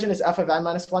actual recursion is f of n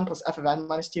minus 1 plus f of n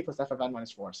minus 2 plus f of n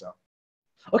minus 4. So,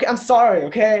 okay, I'm sorry,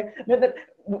 okay?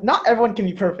 Not everyone can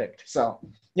be perfect. So,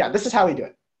 yeah, this is how we do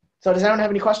it. So does anyone have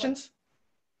any questions?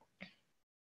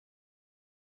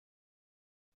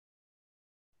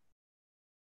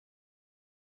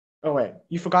 Oh, wait,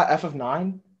 you forgot f of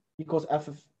 9 equals f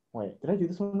of, wait, did I do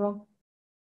this one wrong?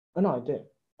 Oh, no, I did.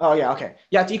 Oh, yeah, okay.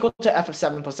 Yeah, it's equal to f of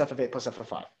 7 plus f of 8 plus f of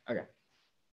 5. Okay.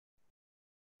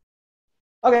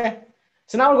 Okay,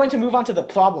 so now we're going to move on to the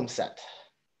problem set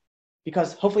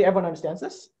because hopefully everyone understands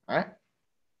this, all right?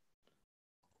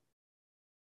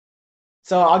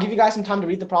 So I'll give you guys some time to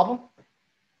read the problem.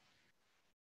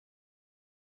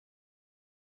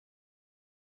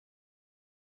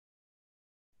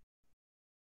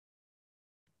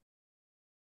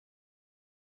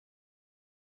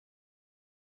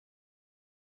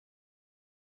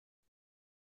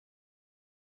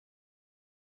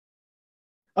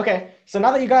 Okay, so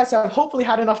now that you guys have hopefully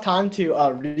had enough time to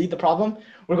read the problem,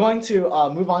 we're going to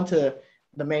move on to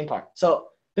the main part. So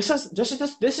this is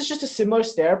just a similar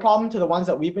stair problem to the ones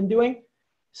that we've been doing.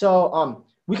 So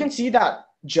we can see that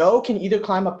Joe can either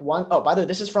climb up one. Oh, by the way,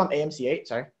 this is from AMC8.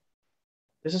 Sorry,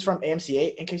 this is from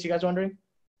AMC8. In case you guys are wondering.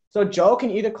 So Joe can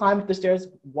either climb up the stairs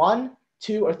 1,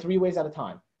 2, or 3 ways at a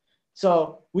time.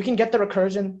 So we can get the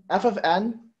recursion f of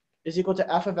n is equal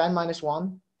to f of n minus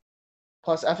 1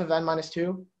 plus f of n minus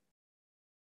 2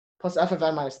 plus f of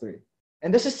n minus 3.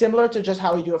 And this is similar to just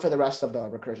how we do it for the rest of the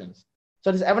recursions.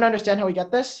 So does everyone understand how we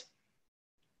get this?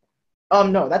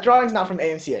 No, that drawing's not from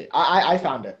AMC8. I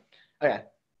found it. Okay.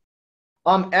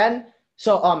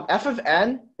 F of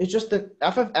n is just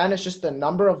the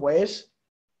number of ways.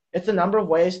 It's the number of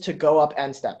ways to go up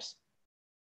n steps.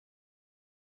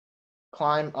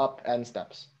 Climb up n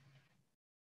steps.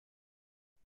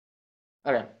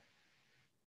 Okay.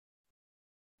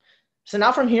 So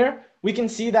now from here, we can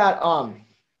see that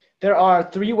there are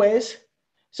 3 ways.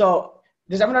 So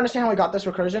does everyone understand how we got this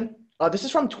recursion? This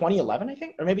is from 2011, I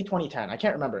think, or maybe 2010. I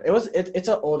can't remember. It's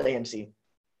an old AMC.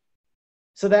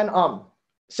 So then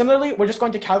similarly, we're just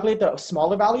going to calculate the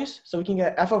smaller values. So we can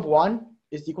get f of 1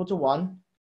 is equal to 1.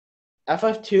 F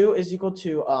of 2 is equal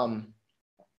to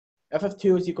f of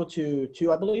 2 is equal to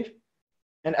 2, I believe.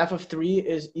 And f of 3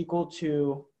 is equal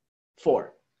to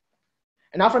 4.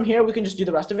 And now from here, we can just do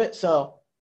the rest of it. So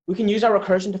we can use our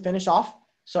recursion to finish off.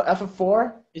 So f of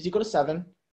 4 is equal to 7.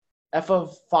 F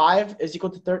of 5 is equal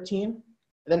to 13. And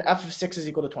then f of 6 is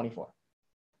equal to 24.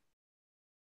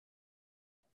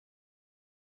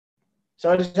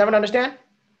 So does everyone understand?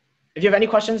 If you have any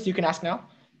questions, you can ask now.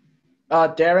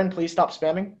 Darren, please stop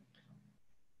spamming.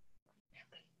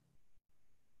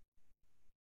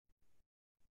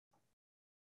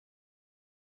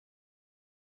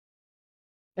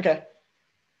 Okay,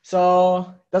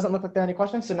 so doesn't look like there are any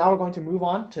questions. So now we're going to move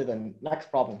on to the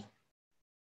next problem.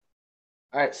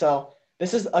 All right, so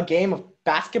this is a game of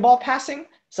basketball passing.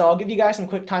 So I'll give you guys some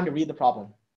quick time to read the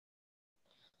problem.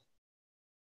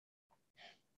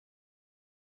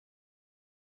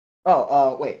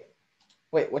 Oh, wait,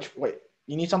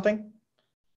 you need something?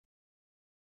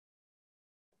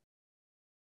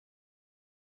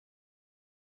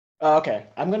 Okay,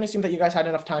 I'm going to assume that you guys had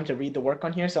enough time to read the work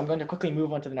on here, so I'm going to quickly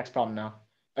move on to the next problem now.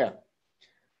 Okay,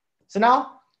 so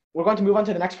now we're going to move on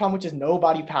to the next problem, which is no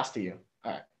body passed to you.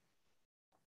 All right.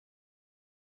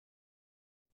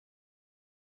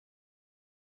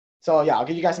 So yeah, I'll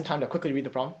give you guys some time to quickly read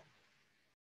the problem.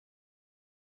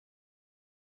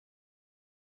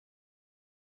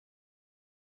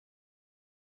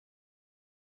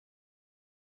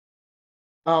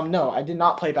 No, I did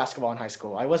not play basketball in high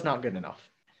school. I was not good enough.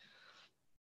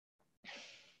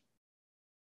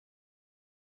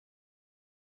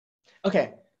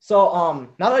 Okay, so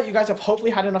now that you guys have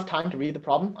hopefully had enough time to read the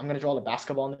problem, I'm going to draw the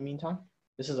basketball in the meantime.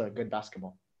 This is a good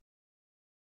basketball.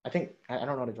 I think, I don't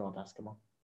know how to draw a basketball.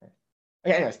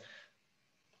 Okay, anyways.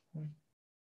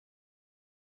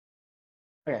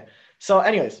 Okay, so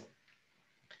anyways.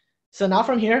 So now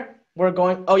from here, we're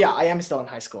going, oh yeah, I am still in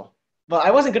high school. But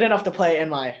I wasn't good enough to play in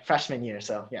my freshman year,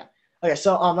 so yeah. Okay,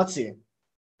 so let's see.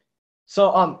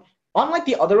 So unlike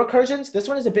the other recursions, this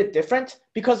one is a bit different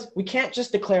because we can't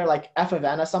just declare like f of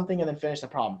n as something and then finish the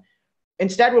problem.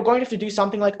 Instead, we're going to have to do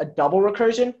something like a double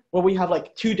recursion where we have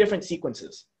like two different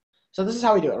sequences. So this is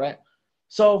how we do it, right?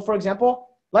 So for example,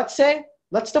 let's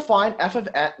define f of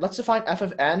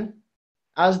n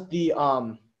as the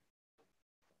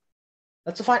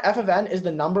let's define f of n is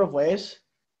the number of ways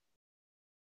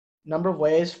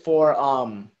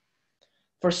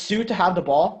for Sue to have the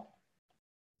ball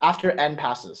after n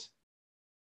passes.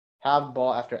 Have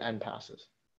ball after n passes.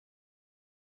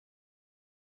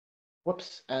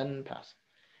 Whoops, n pass.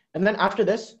 And then after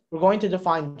this, we're going to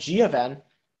define g of n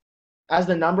as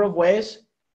the number of ways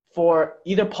for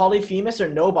either Polyphemus or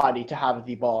nobody to have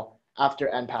the ball after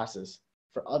n passes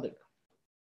for other.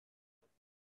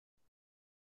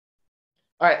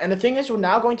 All right, and the thing is, we're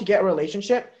now going to get a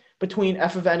relationship between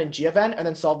f of n and g of n and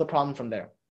then solve the problem from there.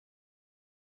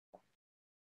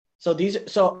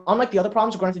 So unlike the other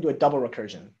problems, we're going to have to do a double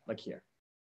recursion, like here.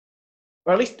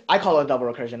 Or at least I call it a double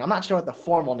recursion. I'm not sure what the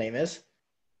formal name is.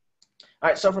 All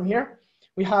right, so from here,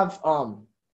 we have,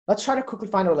 let's try to quickly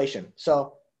find a relation.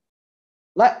 So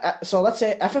let's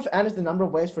say f of n is the number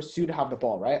of ways for Sue to have the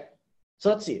ball, right? So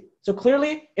let's see. So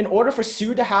clearly, in order for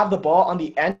Sue to have the ball on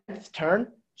the nth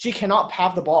turn, she cannot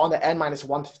have the ball on the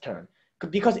n-1th turn.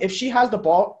 Because if she has the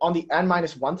ball on the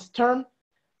n-1th turn,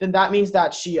 then that means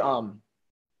that she,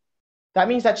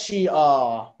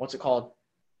 what's it called?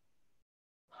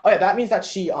 Oh yeah, that means that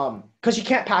she, because she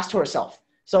can't pass to herself.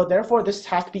 So therefore, this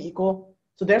has to be equal.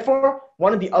 So therefore,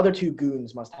 one of the other two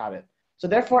goons must have it. So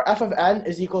therefore, f of n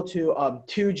is equal to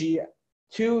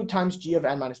 2 times g of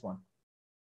n-1.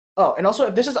 Oh, and also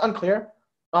if this is unclear,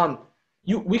 so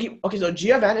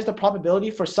g of n is the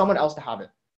probability for someone else to have it.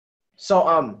 So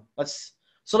let's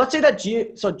say that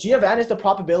g of n is the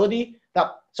probability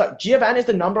that, g of n is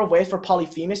the number of ways for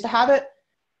Polyphemus to have it,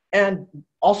 and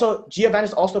also g of n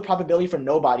is also the probability for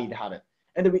nobody to have it.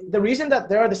 And the reason that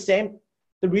there's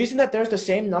the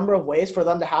same number of ways for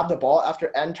them to have the ball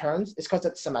after n turns is because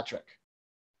it's symmetric.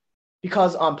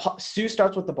 Because Sue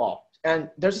starts with the ball, and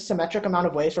there's a symmetric amount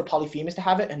of ways for Polyphemus to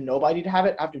have it and nobody to have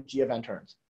it after g of n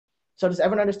turns. So does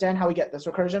everyone understand how we get this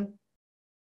recursion?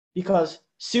 Because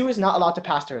Sue is not allowed to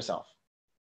pass to herself.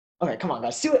 Okay, come on,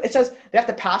 guys. Sue, it says they have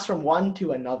to pass from one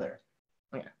to another.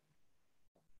 Okay.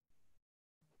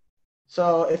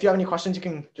 So if you have any questions, you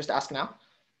can just ask now.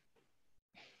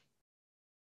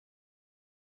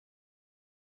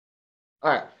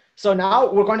 All right. So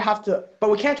now we're going to have to,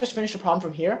 but we can't just finish the problem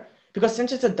from here because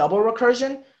since it's a double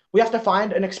recursion, we have to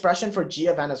find an expression for g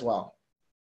of n as well.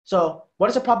 So what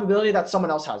is the probability that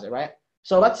someone else has it, right?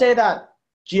 So let's say that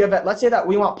G of n, let's say that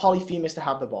we want Polyphemus to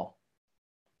have the ball.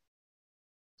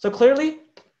 So clearly,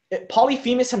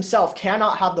 Polyphemus himself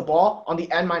cannot have the ball on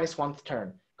the n-1th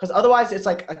turn, because otherwise it's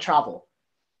like a travel.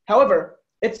 However,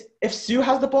 if Sue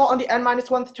has the ball on the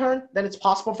n-1th turn, then it's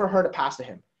possible for her to pass to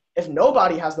him. If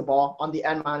nobody has the ball on the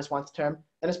n-1th turn,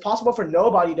 then it's possible for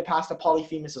nobody to pass to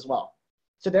Polyphemus as well.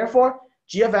 So therefore,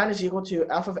 G of n is equal to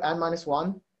f of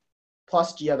n-1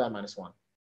 plus G of n-1.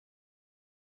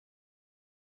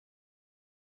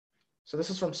 So this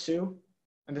is from Sue,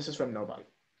 and this is from nobody.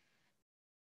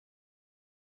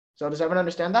 So does everyone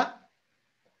understand that?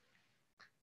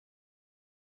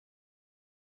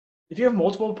 If you have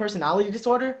multiple personality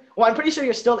disorder, well, I'm pretty sure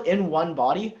you're still in one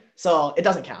body, so it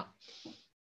doesn't count.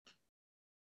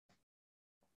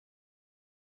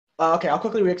 Okay, I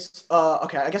guess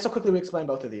I'll quickly re-explain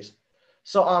both of these.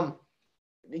 So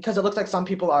because it looks like some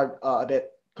people are a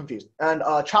bit confused, and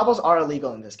travels are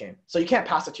illegal in this game, so you can't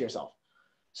pass it to yourself.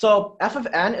 So f of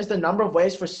n is the number of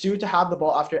ways for Sue to have the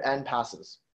ball after n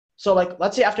passes. So like,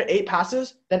 let's say after 8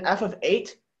 passes, then f of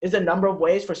 8 is the number of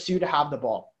ways for Sue to have the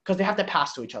ball, because they have to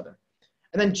pass to each other.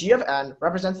 And then G of n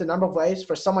represents the number of ways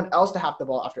for someone else to have the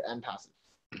ball after n passes.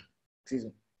 Excuse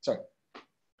me, sorry.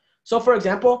 So for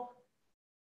example,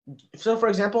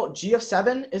 G of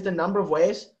 7 is the number of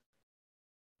ways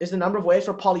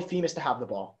for Polyphemus to have the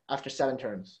ball after 7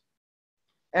 turns.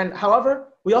 And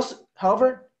however, we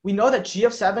know that G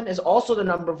of 7 is also the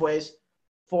number of ways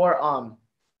for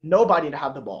nobody to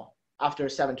have the ball after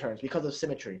 7 turns because of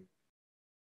symmetry.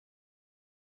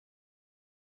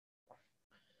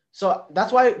 So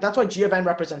that's why G of n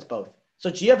represents both. So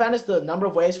G of n is the number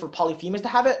of ways for Polyphemus to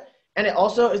have it, and it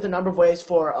also is the number of ways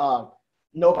for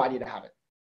nobody to have it.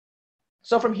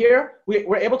 So from here,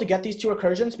 we're able to get these two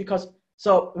recursions because,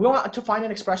 so we want to find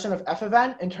an expression of f of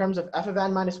n in terms of f of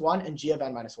n minus 1 and G of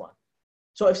n minus 1.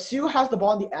 So if Sue has the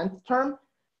ball in the nth term,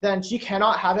 then she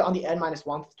cannot have it on the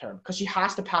n-1th term because she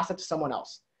has to pass it to someone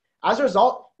else. As a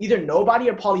result, either nobody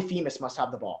or Polyphemus must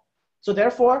have the ball. So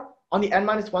therefore, on the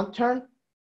n-1th turn,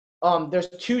 there's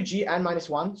 2G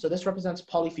n-1. So this represents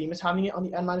Polyphemus having it on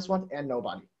the n-1 and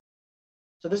nobody.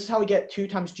 So this is how we get 2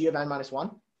 times G of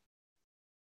n-1.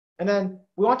 And then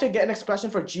we want to get an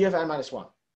expression for G of n-1.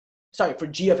 Sorry, for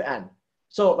G of n.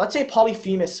 So let's say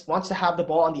Polyphemus wants to have the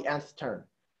ball on the nth turn.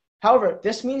 However,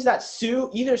 this means that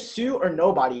either Sue or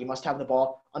nobody must have the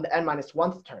ball on the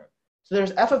n-1th turn. So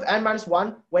there's f of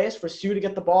n-1 ways for Sue to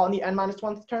get the ball on the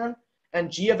n-1th turn,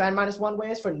 and G of n-1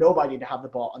 ways for nobody to have the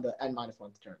ball on the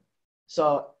n-1th turn.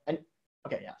 So,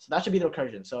 okay, yeah, so that should be the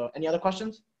recursion. So any other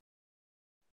questions?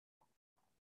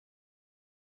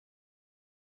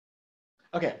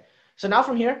 Okay, so now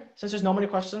from here, since there's no many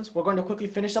questions, we're going to quickly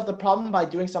finish up the problem by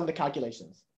doing some of the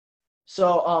calculations.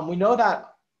 So we know that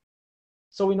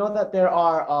there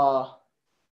are,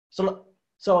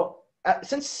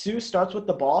 since Sue starts with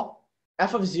the ball,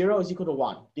 f of 0 is equal to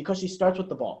 1 because she starts with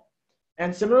the ball.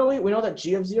 And similarly, we know that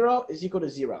G of 0 is equal to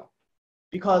 0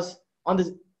 because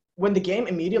when the game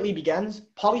immediately begins,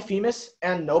 Polyphemus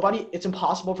and nobody, it's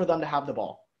impossible for them to have the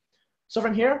ball. So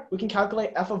from here, we can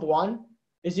calculate f of 1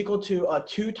 is equal to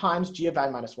 2 times G of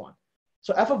n-1.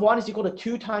 So f of 1 is equal to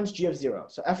 2 times G of 0.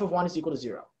 So f of 1 is equal to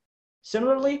 0.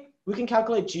 Similarly, we can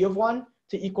calculate G of 1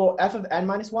 to equal f of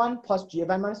n-1 plus G of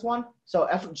n-1. So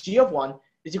f of G of 1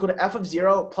 is equal to f of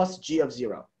 0 plus G of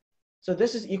 0. So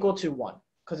this is equal to 1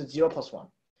 because it's 0 plus 1.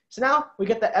 So now we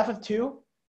get the f of 2.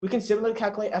 We can similarly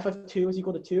calculate f of 2 is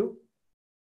equal to 2.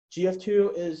 G of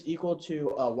 2 is equal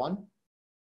to 1.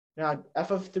 Now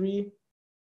f of 3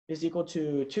 is equal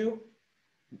to 2.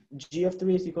 G of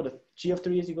 3 is equal to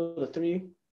 3.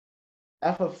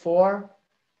 F of 4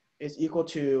 is equal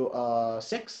to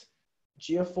 6.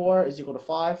 G of 4 is equal to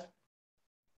 5.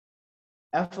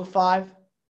 F of 5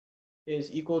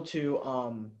 is equal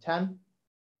to 10.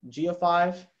 G of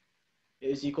 5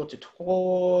 is equal to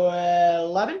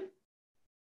 11.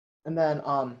 And then,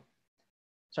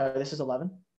 sorry, this is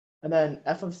 11. And then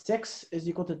f of 6 is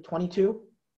equal to 22.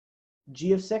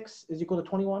 G of 6 is equal to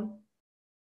 21.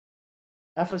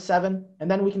 F of 7, and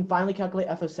then we can finally calculate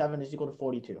f of 7 is equal to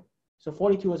 42. So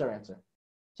 42 is our answer.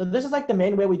 So this is like the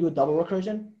main way we do a double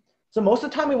recursion. So most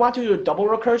of the time we want to do a double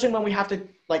recursion when we have to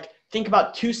like think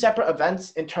about 2 separate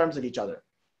events in terms of each other.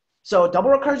 So double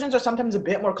recursions are sometimes a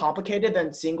bit more complicated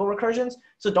than single recursions.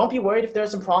 So don't be worried if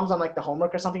there's some problems on like the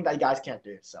homework or something that you guys can't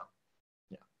do. So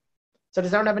yeah. So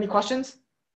does anyone have any questions?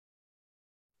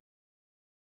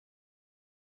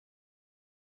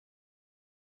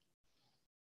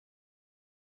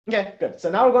 Okay, good. So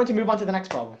now we're going to move on to the next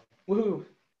problem. Woohoo!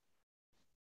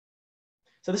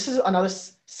 So this is another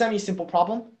semi-simple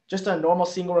problem, just a normal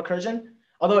single recursion.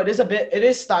 although it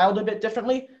is styled a bit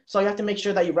differently. So you have to make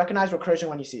sure that you recognize recursion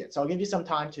when you see it. So I'll give you some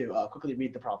time to quickly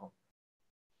read the problem.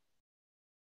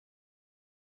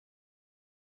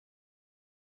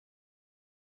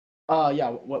 Yeah,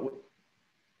 what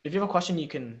if you have a question, you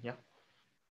can, yeah.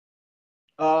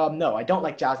 No, I don't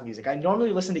like jazz music. I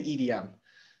normally listen to EDM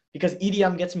because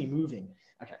EDM gets me moving.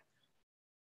 Okay.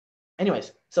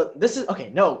 Anyways, so this is, okay,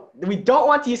 no, we don't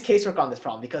want to use casework on this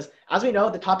problem because as we know,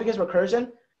 the topic is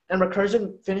recursion, and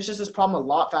recursion finishes this problem a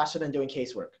lot faster than doing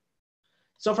casework.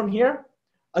 So from here,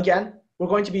 again, we're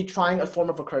going to be trying a form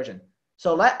of recursion.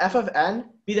 So let f of n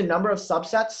be the number of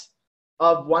subsets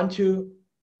of 1 to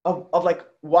like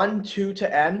 1, 2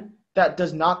 to n that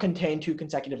does not contain two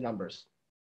consecutive numbers.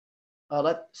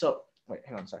 Let f of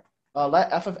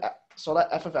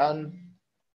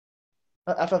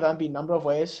n be number of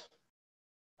ways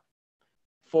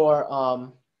for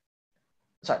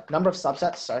number of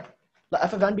subsets. Sorry, let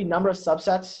f of n be number of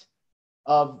subsets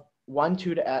of 1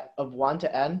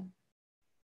 to n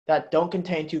that don't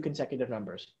contain two consecutive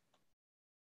numbers.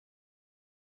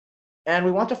 And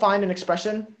we want to find an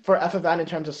expression for f of n in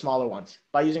terms of smaller ones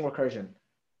by using recursion.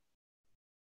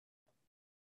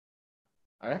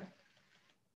 All right.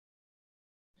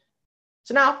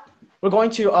 So now we're going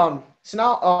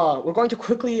to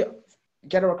quickly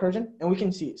get a recursion, and we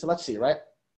can see. So let's see, right?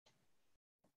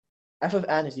 F of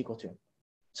n is equal to.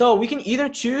 So we can either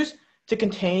choose to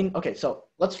contain. Okay, so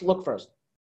let's look first.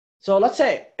 So let's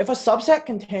say if a subset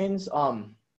contains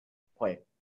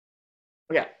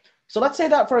So let's say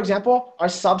that, for example, our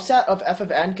subset of f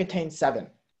of n contains 7.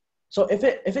 So if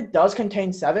it does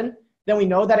contain 7, then we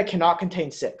know that it cannot contain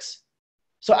 6.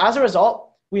 So as a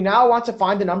result, we now want to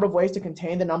find the number of ways to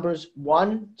contain the numbers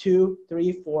 1, 2,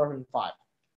 3, 4, and 5.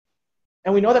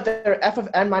 And we know that there are f of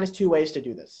n minus 2 ways to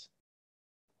do this.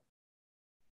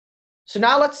 So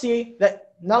now let's see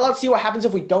what happens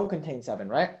if we don't contain 7,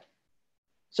 right?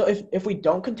 So if we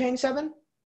don't contain 7,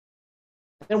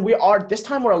 then this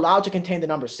time we're allowed to contain the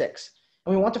number 6.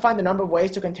 And we want to find the number of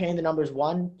ways to contain the numbers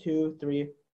 1, 2, 3, ...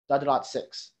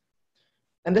 6.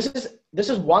 And this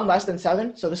is 1 less than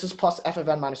 7, so this is plus f of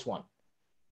n minus 1.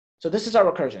 So this is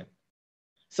our recursion.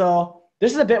 So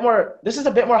this is a bit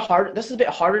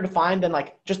harder to find than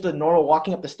like just the normal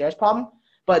walking up the stairs problem.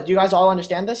 But do you guys all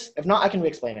understand this? If not, I can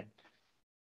re-explain it.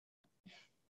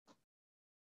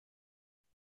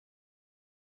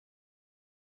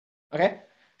 Okay.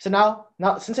 So now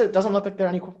since it doesn't look like there are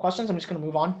any questions, I'm just going to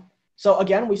move on. So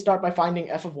again, we start by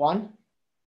finding f of 1,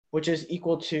 which is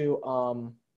equal to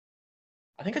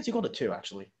I think it's equal to 2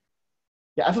 actually.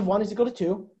 Yeah, f of 1 is equal to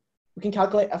 2. We can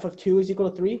calculate f of 2 is equal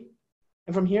to 3.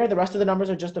 And from here, the rest of the numbers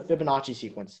are just a Fibonacci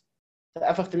sequence. So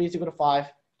f of 3 is equal to 5.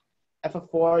 F of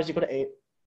 4 is equal to 8.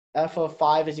 F of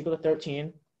 5 is equal to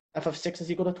 13. F of 6 is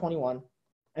equal to 21.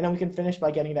 And then we can finish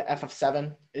by getting that f of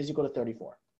 7 is equal to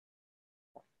 34.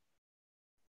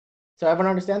 So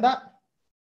everyone understand that?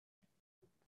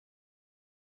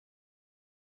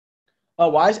 Oh,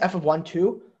 why is f of 1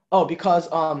 2? Oh, because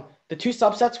the two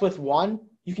subsets with 1,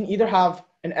 you can either have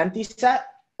an empty set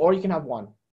or you can have 1.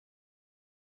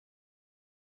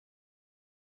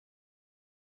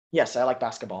 Yes, I like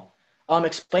basketball.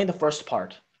 Explain the first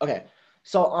part. Okay,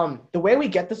 so the way we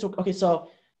get this, okay,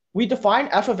 so we define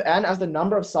f of n as the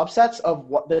number of subsets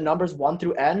of the numbers 1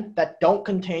 through n that don't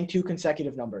contain two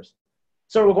consecutive numbers.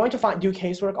 So we're going to do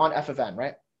casework on f of n,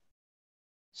 right?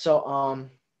 So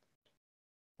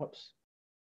whoops.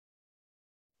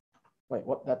 Wait,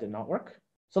 what? That did not work.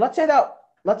 So let's say that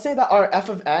our f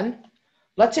of n,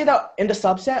 let's say that in the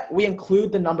subset we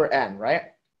include the number n,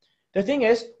 right? The thing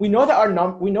is, we know that our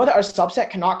subset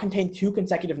cannot contain two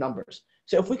consecutive numbers.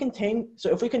 So if we contain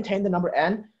the number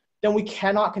n, then we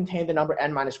cannot contain the number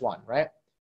n minus 1, right?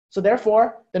 So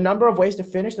therefore, the number of ways to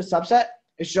finish the subset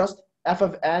is just f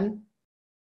of n.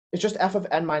 It's just f of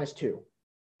n minus 2.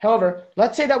 However,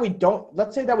 let's say that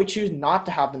we choose not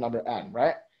to have the number n,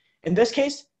 right? In this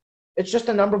case, it's just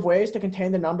the number of ways to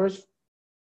contain the numbers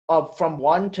from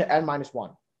 1 to n minus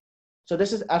 1. So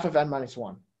this is f of n minus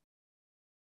 1.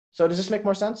 So does this make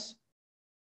more sense?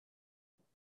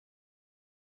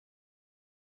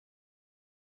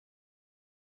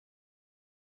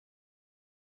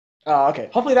 Okay,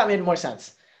 hopefully that made more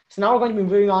sense. So now we're going to be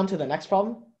moving on to the next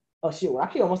problem. Oh shoot, we're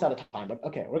actually almost out of time, but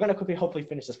okay, we're going to quickly hopefully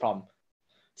finish this problem.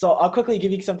 So I'll quickly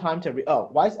give you some time to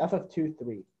why is f of 2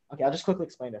 3? Okay, I'll just quickly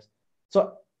explain this.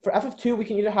 So for f of 2, we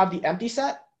can either have the empty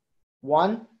set,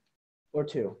 1, or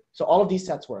 2. So all of these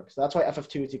sets work. So that's why f of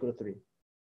 2 is equal to 3.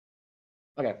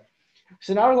 Okay,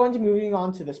 so now we're going to be moving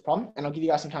on to this problem, and I'll give you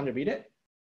guys some time to read it.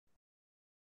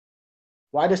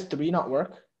 Why does 3 not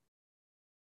work?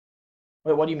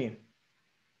 Wait, what do you mean?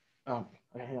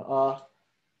 Okay,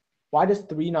 why does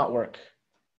 3 not work?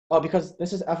 Oh, because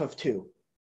this is f of 2.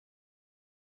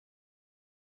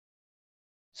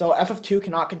 So f of 2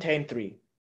 cannot contain 3.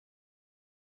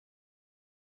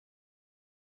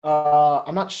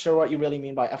 I'm not sure what you really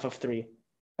mean by f of 3,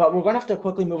 but we're going to have to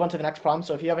quickly move on to the next problem.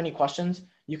 So if you have any questions,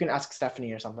 you can ask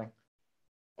Stephanie or something.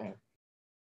 Okay.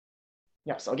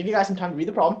 Yeah, so I'll give you guys some time to read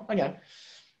the problem again.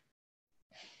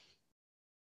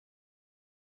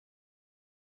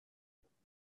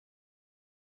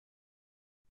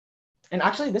 And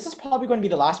actually, this is probably going to be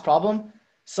the last problem.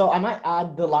 So I might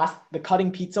add the cutting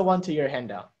pizza one to your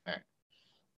handout. All right.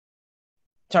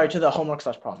 Sorry, to the homework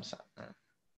 / problem set. Right.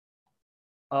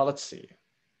 Let's see.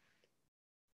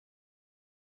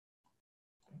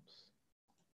 Oops.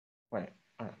 Wait.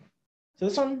 All right. So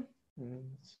this one.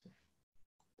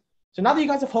 So now that you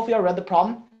guys have hopefully read the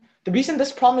problem, the reason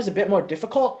this problem is a bit more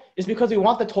difficult is because we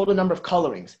want the total number of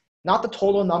colorings, not the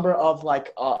total number of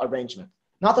arrangement,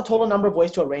 not the total number of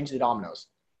ways to arrange the dominoes.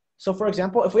 So for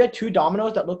example, if we had 2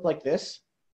 dominoes that looked like this,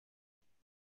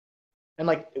 and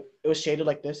like it was shaded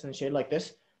like this and shaded like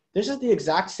this is the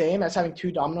exact same as having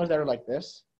 2 dominoes that are like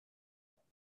this,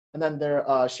 and then they're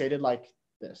shaded like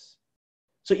this.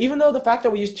 So even though the fact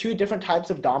that we use 2 different types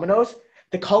of dominoes,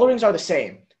 the colorings are the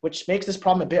same, which makes this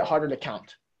problem a bit harder to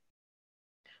count.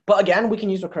 But again, we can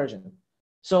use recursion.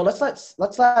 So let's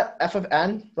let f of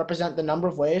n represent the number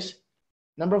of ways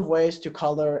to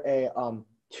color a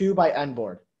 2 by n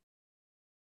board.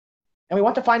 And we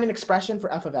want to find an expression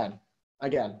for f of n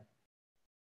again.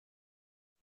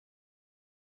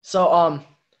 So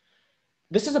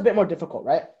this is a bit more difficult,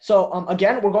 right? So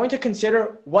again, we're going to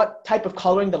consider what type of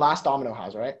coloring the last domino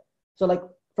has, right? So like,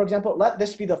 for example, let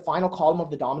this be the final column of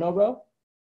the domino row.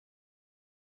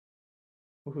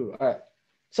 All right.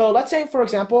 So let's say, for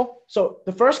example, so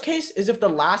the first case is if the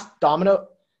last 2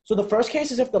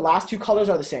 colors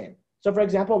are the same. So for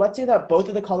example, let's say that both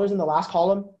of the colors in the last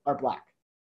column are black.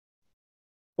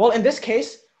 Well, in this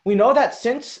case, we know that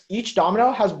since each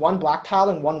domino has 1 black tile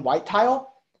and 1 white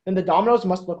tile, then the dominoes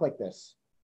must look like this.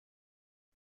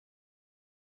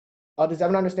 Does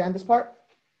everyone understand this part?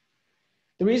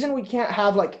 The reason we can't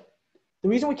have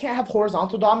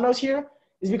horizontal dominoes here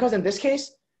is because in this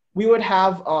case, we would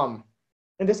have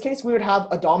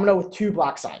a domino with 2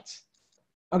 black sides.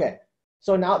 Okay,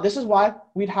 so now this is why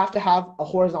we'd have to have a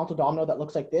horizontal domino that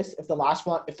looks like this if the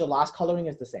last coloring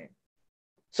is the same.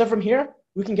 So from here,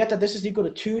 we can get that this is equal to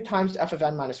 2 times f of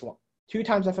n minus 1, 2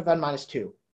 times f of n minus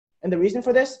 2. And the reason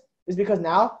for this is because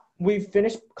now we've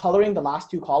finished coloring the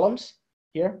last 2 columns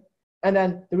here. And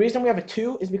then the reason we have a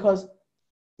 2 is because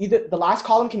either the last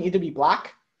column can either be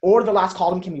black or the last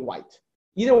column can be white.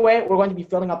 Either way, we're going to be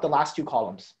filling up the last 2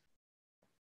 columns.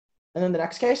 And then the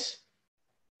next case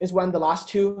is when the last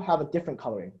 2 have a different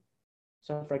coloring.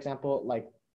 So for example, like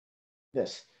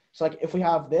this. So like if we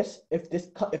have this, if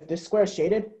this square is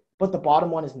shaded, but the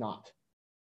bottom one is not.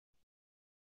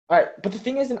 All right, but the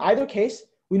thing is, in either case,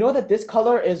 we know that this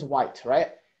color is white,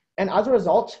 right? And as a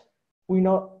result,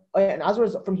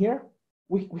 from here,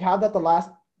 we have that the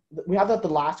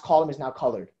last column is now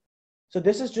colored. So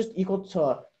this is just equal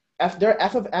to there are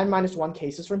f of n minus 1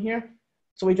 cases from here.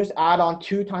 So we just add on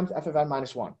 2 times f of n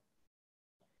minus 1.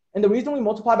 And the reason we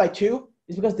multiply by 2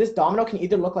 is because this domino can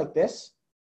either look like this,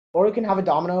 or we can have a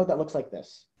domino that looks like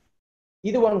this.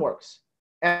 Either one works.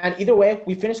 And either way,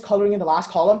 we finish coloring in the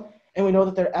last column, and we know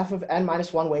that there are f of n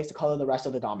minus 1 ways to color the rest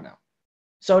of the domino.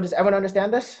 So does everyone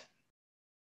understand this?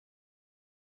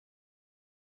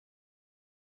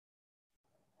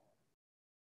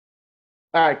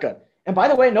 All right, good. And by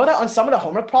the way, know that on some of the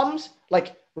homework problems,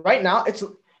 like right now,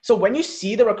 so when you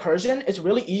see the recursion, it's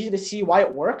really easy to see why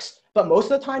it works. But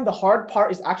most of the time, the hard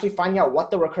part is actually finding out what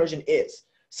the recursion is.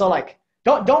 So like,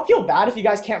 don't feel bad if you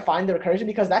guys can't find the recursion,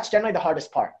 because that's generally the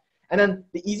hardest part. And then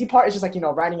the easy part is just like,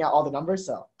 writing out all the numbers.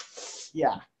 So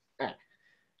yeah. All right.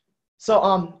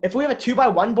 So if we have a 2 by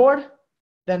 1 board,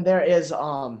 then there is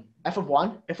f of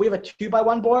 1. If we have a 2 by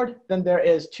 1 board, then there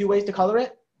is 2 ways to color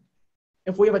it.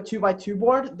 If we have a 2 by 2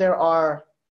 board, there are,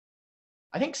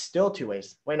 I think, still 2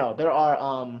 ways. Wait, no, there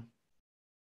are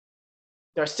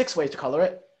 6 ways to color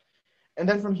it. And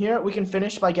then from here, we can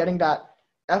finish by getting that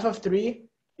f of 3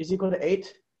 is equal to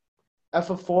 8, f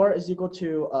of 4 is equal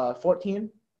to 14,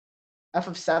 f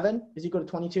of 7 is equal to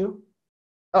 22.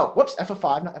 Oh, whoops, f of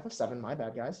 5, not f of 7, my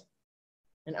bad, guys.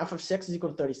 And f of 6 is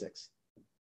equal to 36.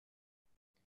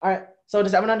 All right, so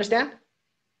does everyone understand?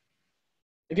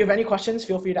 If you have any questions,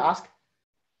 feel free to ask.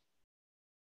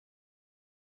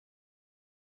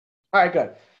 All right,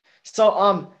 good.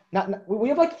 So we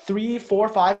have like 3, 4,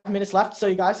 5 minutes left. So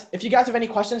if you guys have any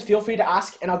questions, feel free to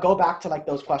ask, and I'll go back to like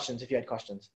those questions if you had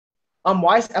questions.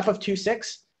 Why is f of 2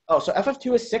 6? Oh, so f of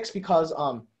 2 is 6 because,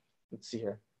 let's see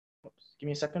here. Oops, give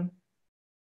me a second.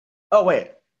 Oh,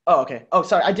 wait. Oh, okay. Oh,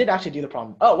 sorry. I did actually do the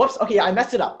problem. Oh, whoops. Okay, yeah, I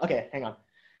messed it up. Okay, hang on.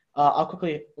 I'll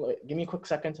quickly, give me a quick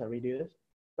second to redo this.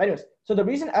 But anyways, so the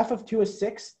reason f of 2 is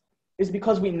 6 is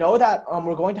because we know that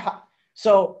we're going to have,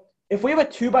 so if we have a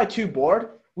 2x2 board,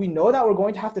 we know that we're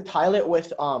going to have to tile it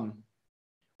with,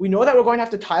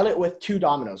 two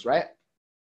dominoes, right?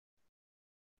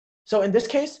 So in this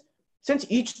case, since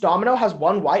each domino has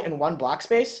one white and one black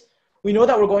space, we know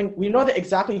that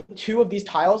exactly 2 of these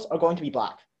tiles are going to be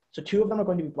black. So 2 of them are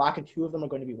going to be black and 2 of them are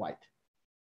going to be white.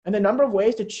 And the number of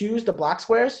ways to choose the black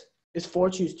squares is 4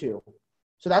 choose 2.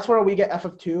 So that's where we get f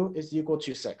of 2 is equal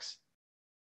to 6.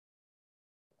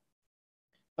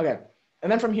 Okay,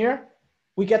 and then from here,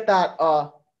 we get that,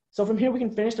 so from here we can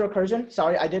finish the recursion.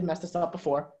 Sorry, I did mess this up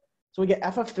before. So we get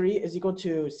f of 3 is equal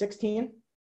to 16.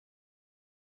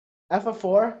 F of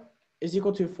 4 is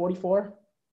equal to 44.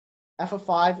 F of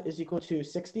 5 is equal to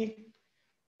 60.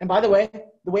 And by the way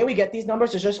we get these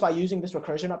numbers is just by using this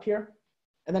recursion up here.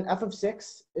 And then f of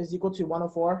 6 is equal to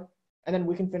 104. And then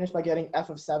we can finish by getting f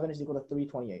of 7 is equal to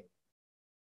 328.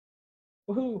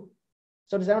 Woohoo!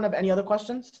 So does anyone have any other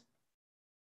questions?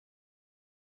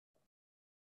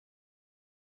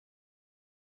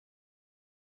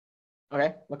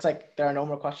 Okay, looks like there are no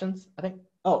more questions, I think.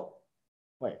 Oh,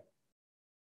 wait.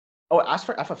 Oh, it asked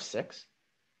for f of 6?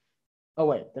 Oh,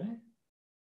 wait, did I?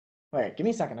 Wait, give me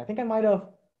a second. I think I might have.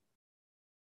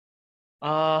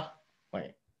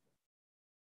 Wait.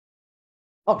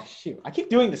 Oh, shoot. I keep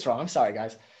doing this wrong. I'm sorry,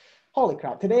 guys. Holy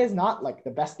crap. Today is not like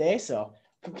the best day, so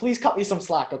please cut me some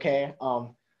slack, okay?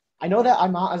 I know that I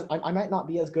might not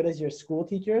be as good as your school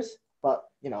teachers, but,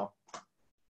 you know.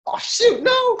 Oh, shoot,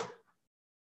 no!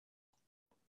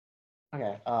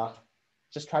 Okay,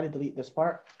 just try to delete this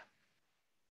part.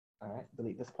 All right,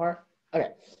 delete this part.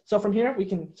 Okay, so from here, we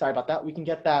can, sorry about that, we can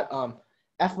get that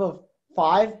f of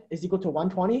 5 is equal to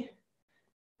 120.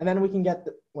 And then we can get,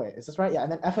 wait, is this right? Yeah,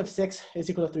 and then f of 6 is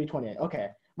equal to 328. Okay,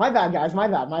 my bad, guys, my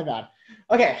bad.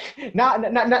 Okay, now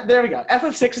there we go. F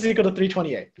of 6 is equal to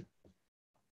 328.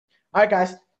 All right,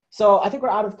 guys, so I think we're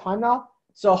out of time now.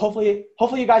 So hopefully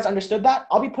you guys understood that.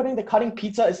 I'll be putting the cutting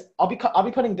pizza I'll be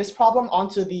putting this problem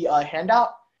onto the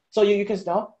handout so you can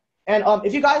know. And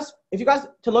if you guys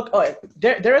to look,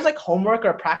 there is like homework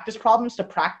or practice problems to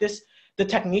practice the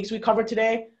techniques we covered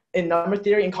today in number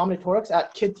theory and combinatorics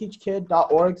at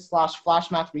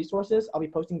kidteachkid.org/flashmathresources. I'll be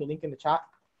posting the link in the chat.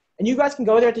 And you guys can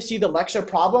go there to see the lecture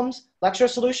problems, lecture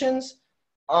solutions,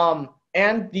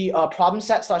 and the problem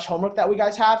set / homework that we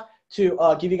guys have to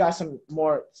give you guys some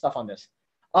more stuff on this.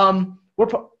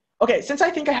 Okay, since I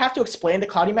think I have to explain the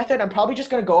cloudy method, I'm probably just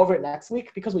going to go over it next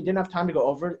week because we didn't have time to go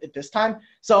over it this time.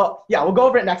 So yeah, we'll go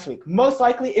over it next week, most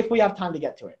likely if we have time to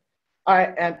get to it. All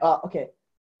right, and okay,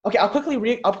 I'll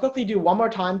quickly do one more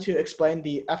time to explain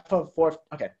the f of 4.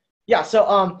 Okay, yeah.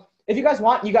 So if you guys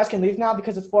want, you guys can leave now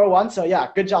because it's 4:01. So yeah,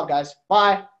 good job, guys.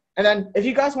 Bye. And then if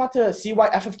you guys want to see why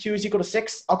f of 2 is equal to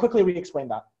 6, I'll quickly re-explain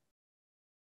that.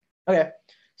 Okay,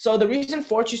 so the reason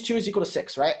 4 choose 2 is equal to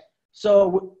 6, right?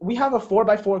 So we have a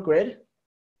 4x4 grid,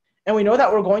 and we know that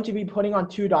we're going to be putting on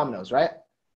 2 dominoes, right?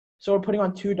 So we're putting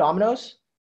on 2 dominoes.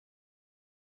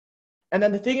 And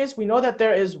then the thing is, we know that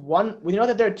there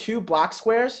are 2 black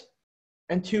squares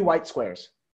and 2 white squares.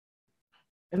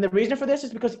 And the reason for this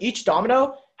is because each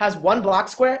domino has 1 black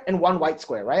square and 1 white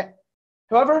square, right?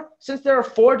 However, since there are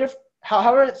 4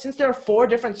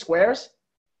 different squares,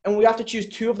 and we have to choose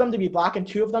 2 of them to be black and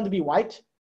 2 of them to be white,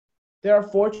 there are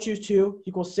 4 choose 2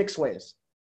 equals 6 ways.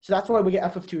 So that's why we get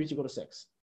f of 2 is equal to 6.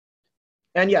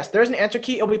 And yes, there's an answer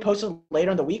key. It'll be posted later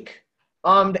in the week.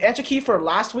 The answer key for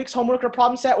last week's homework or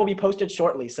problem set will be posted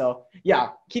shortly. So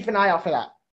yeah, keep an eye out for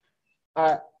that.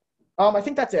 I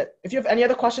think that's it. If you have any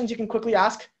other questions, you can quickly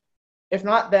ask. If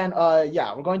not, then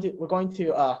yeah, we're going to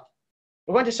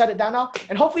shut it down now.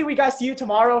 And hopefully we guys see you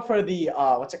tomorrow for the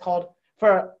what's it called?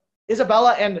 For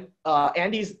Isabella and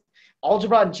Andy's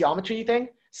algebra and geometry thing.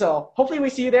 So hopefully we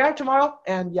see you there tomorrow.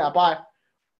 And yeah, bye.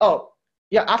 Oh,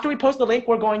 yeah, after we post the link,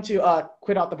 we're going to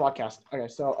quit out the broadcast. Okay,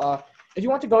 so if you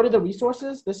want to go to the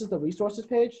resources, this is the resources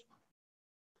page.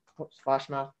 Oops,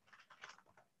 Flashmath.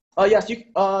 Yes, to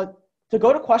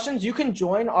go to questions, you can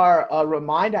join our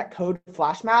Remind at Code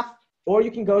Flashmath, or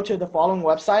you can go to the following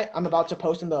website I'm about to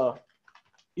post in the,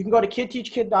 you can go to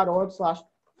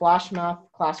kidteachkid.org/flashmath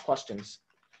class questions.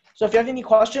 So if you have any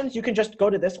questions, you can just go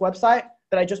to this website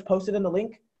that I just posted in the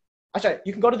link. Sorry,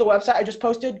 you can go to the website I just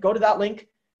posted, go to that link,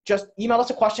 just email us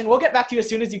a question. We'll get back to you as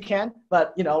soon as you can,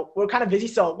 but you know, we're kind of busy,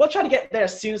 so we'll try to get there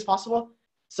as soon as possible.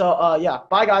 So yeah,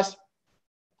 bye guys.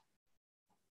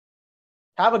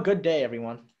 Have a good day,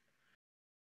 everyone.